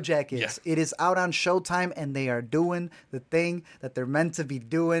 Yellow Jackets. Yeah. It is out on Showtime, and they are doing the thing that they're meant to be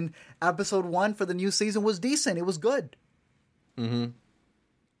doing. Episode 1 for the new season was decent. It was good. Mm-hmm.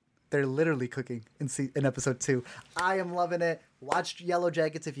 They're literally cooking in episode 2. I am loving it. Watch Yellow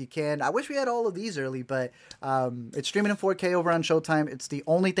Jackets if you can. I wish we had all of these early, but it's streaming in 4K over on Showtime. It's the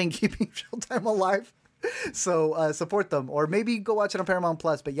only thing keeping Showtime alive. So support them, or maybe go watch it on Paramount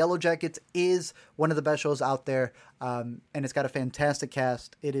Plus. But Yellow Jackets is one of the best shows out there, and it's got a fantastic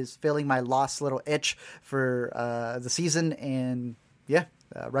cast. It is filling my lost little itch for the season, and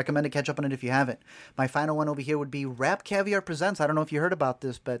recommend to catch up on it if you haven't. My final one over here would be Rap Caviar Presents. I don't know if you heard about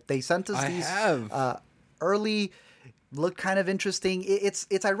this, but they sent us these early. Look kind of interesting.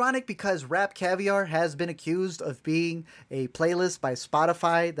 It's ironic because Rap Caviar has been accused of being a playlist by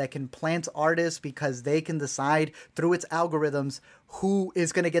Spotify that can plant artists because they can decide through its algorithms who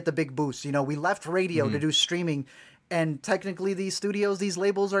is going to get the big boost. You know, we left radio to do streaming, and technically these studios, these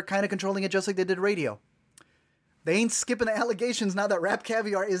labels are kind of controlling it just like they did radio. They ain't skipping the allegations now that Rap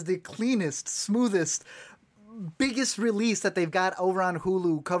Caviar is the cleanest, smoothest, biggest release that they've got over on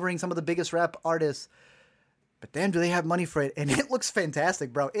Hulu, covering some of the biggest rap artists. But damn, do they have money for it. And it looks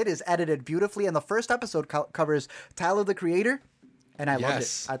fantastic, bro. It is edited beautifully. And the first episode covers Tyler, the Creator. And I loved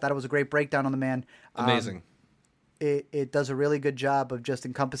it. I thought it was a great breakdown on the man. Amazing. It does a really good job of just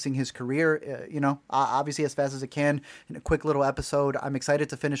encompassing his career, obviously as fast as it can in a quick little episode. I'm excited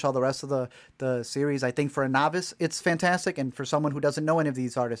to finish all the rest of the series. I think for a novice, it's fantastic. And for someone who doesn't know any of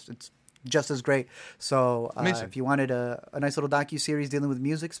these artists, it's just as great. So if you wanted a nice little docu-series dealing with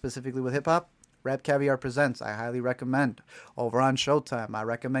music, specifically with hip-hop, Rap Caviar Presents, I highly recommend. Over on Showtime, I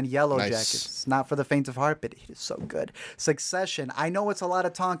recommend Yellow Jackets. It's not for the faint of heart, but it is so good. Succession, I know it's a lot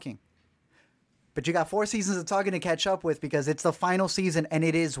of talking, but you got 4 seasons of talking to catch up with because it's the final season and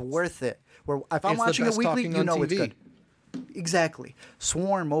it is worth it. If I'm watching it weekly, you know it's good. Exactly.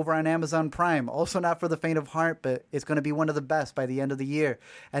 Swarm over on Amazon Prime, also not for the faint of heart, but it's going to be one of the best by the end of the year.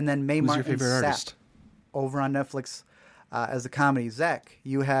 And then Mae Martin's Sap over on Netflix as a comedy. Zach,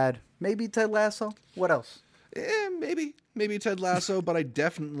 you had maybe Ted Lasso? What else? Maybe Ted Lasso, but I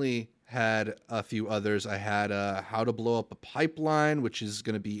definitely had a few others. I had How to Blow Up a Pipeline, which is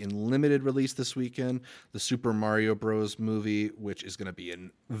going to be in limited release this weekend. The Super Mario Bros. Movie, which is going to be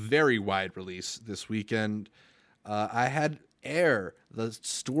in very wide release this weekend. I had Air, the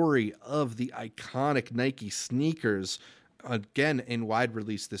story of the iconic Nike sneakers, again in wide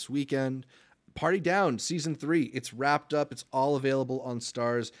release this weekend. Party Down, Season 3. It's wrapped up. It's all available on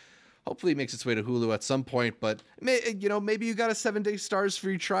Starz. Hopefully it makes its way to Hulu at some point, but maybe you got a 7-day Starz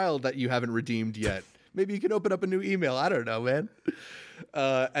free trial that you haven't redeemed yet. Maybe you can open up a new email. I don't know, man.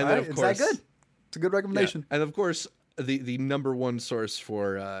 And then, of course, is that good? It's a good recommendation. Yeah. And of course, the number one source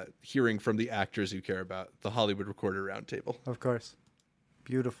for hearing from the actors you care about, the Hollywood Recorder Roundtable. Of course.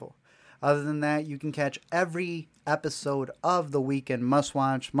 Beautiful. Other than that, you can catch every episode of the Weekend Must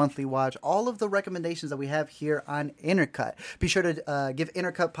Watch, Monthly Watch, all of the recommendations that we have here on Intercut. Be sure to give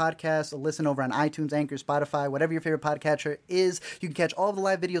Intercut Podcast a listen over on iTunes, Anchor, Spotify, whatever your favorite podcatcher is. You can catch all of the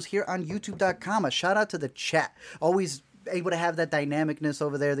live videos here on YouTube.com. A shout out to the chat. Always able to have that dynamicness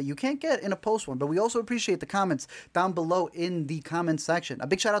over there that you can't get in a post one. But we also appreciate the comments down below in the comments section. A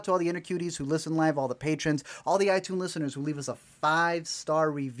big shout out to all the Intercuties who listen live, all the patrons, all the iTunes listeners who leave us a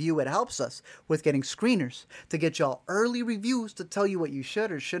 5-star review. It helps us with getting screeners to get y'all early reviews to tell you what you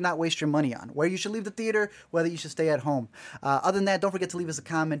should or should not waste your money on, where you should leave the theater, whether you should stay at home. Other than that, don't forget to leave us a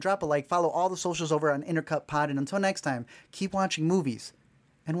comment, drop a like, follow all the socials over on Intercut Pod, and until next time, keep watching movies,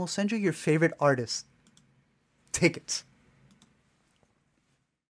 and we'll send you your favorite artist tickets.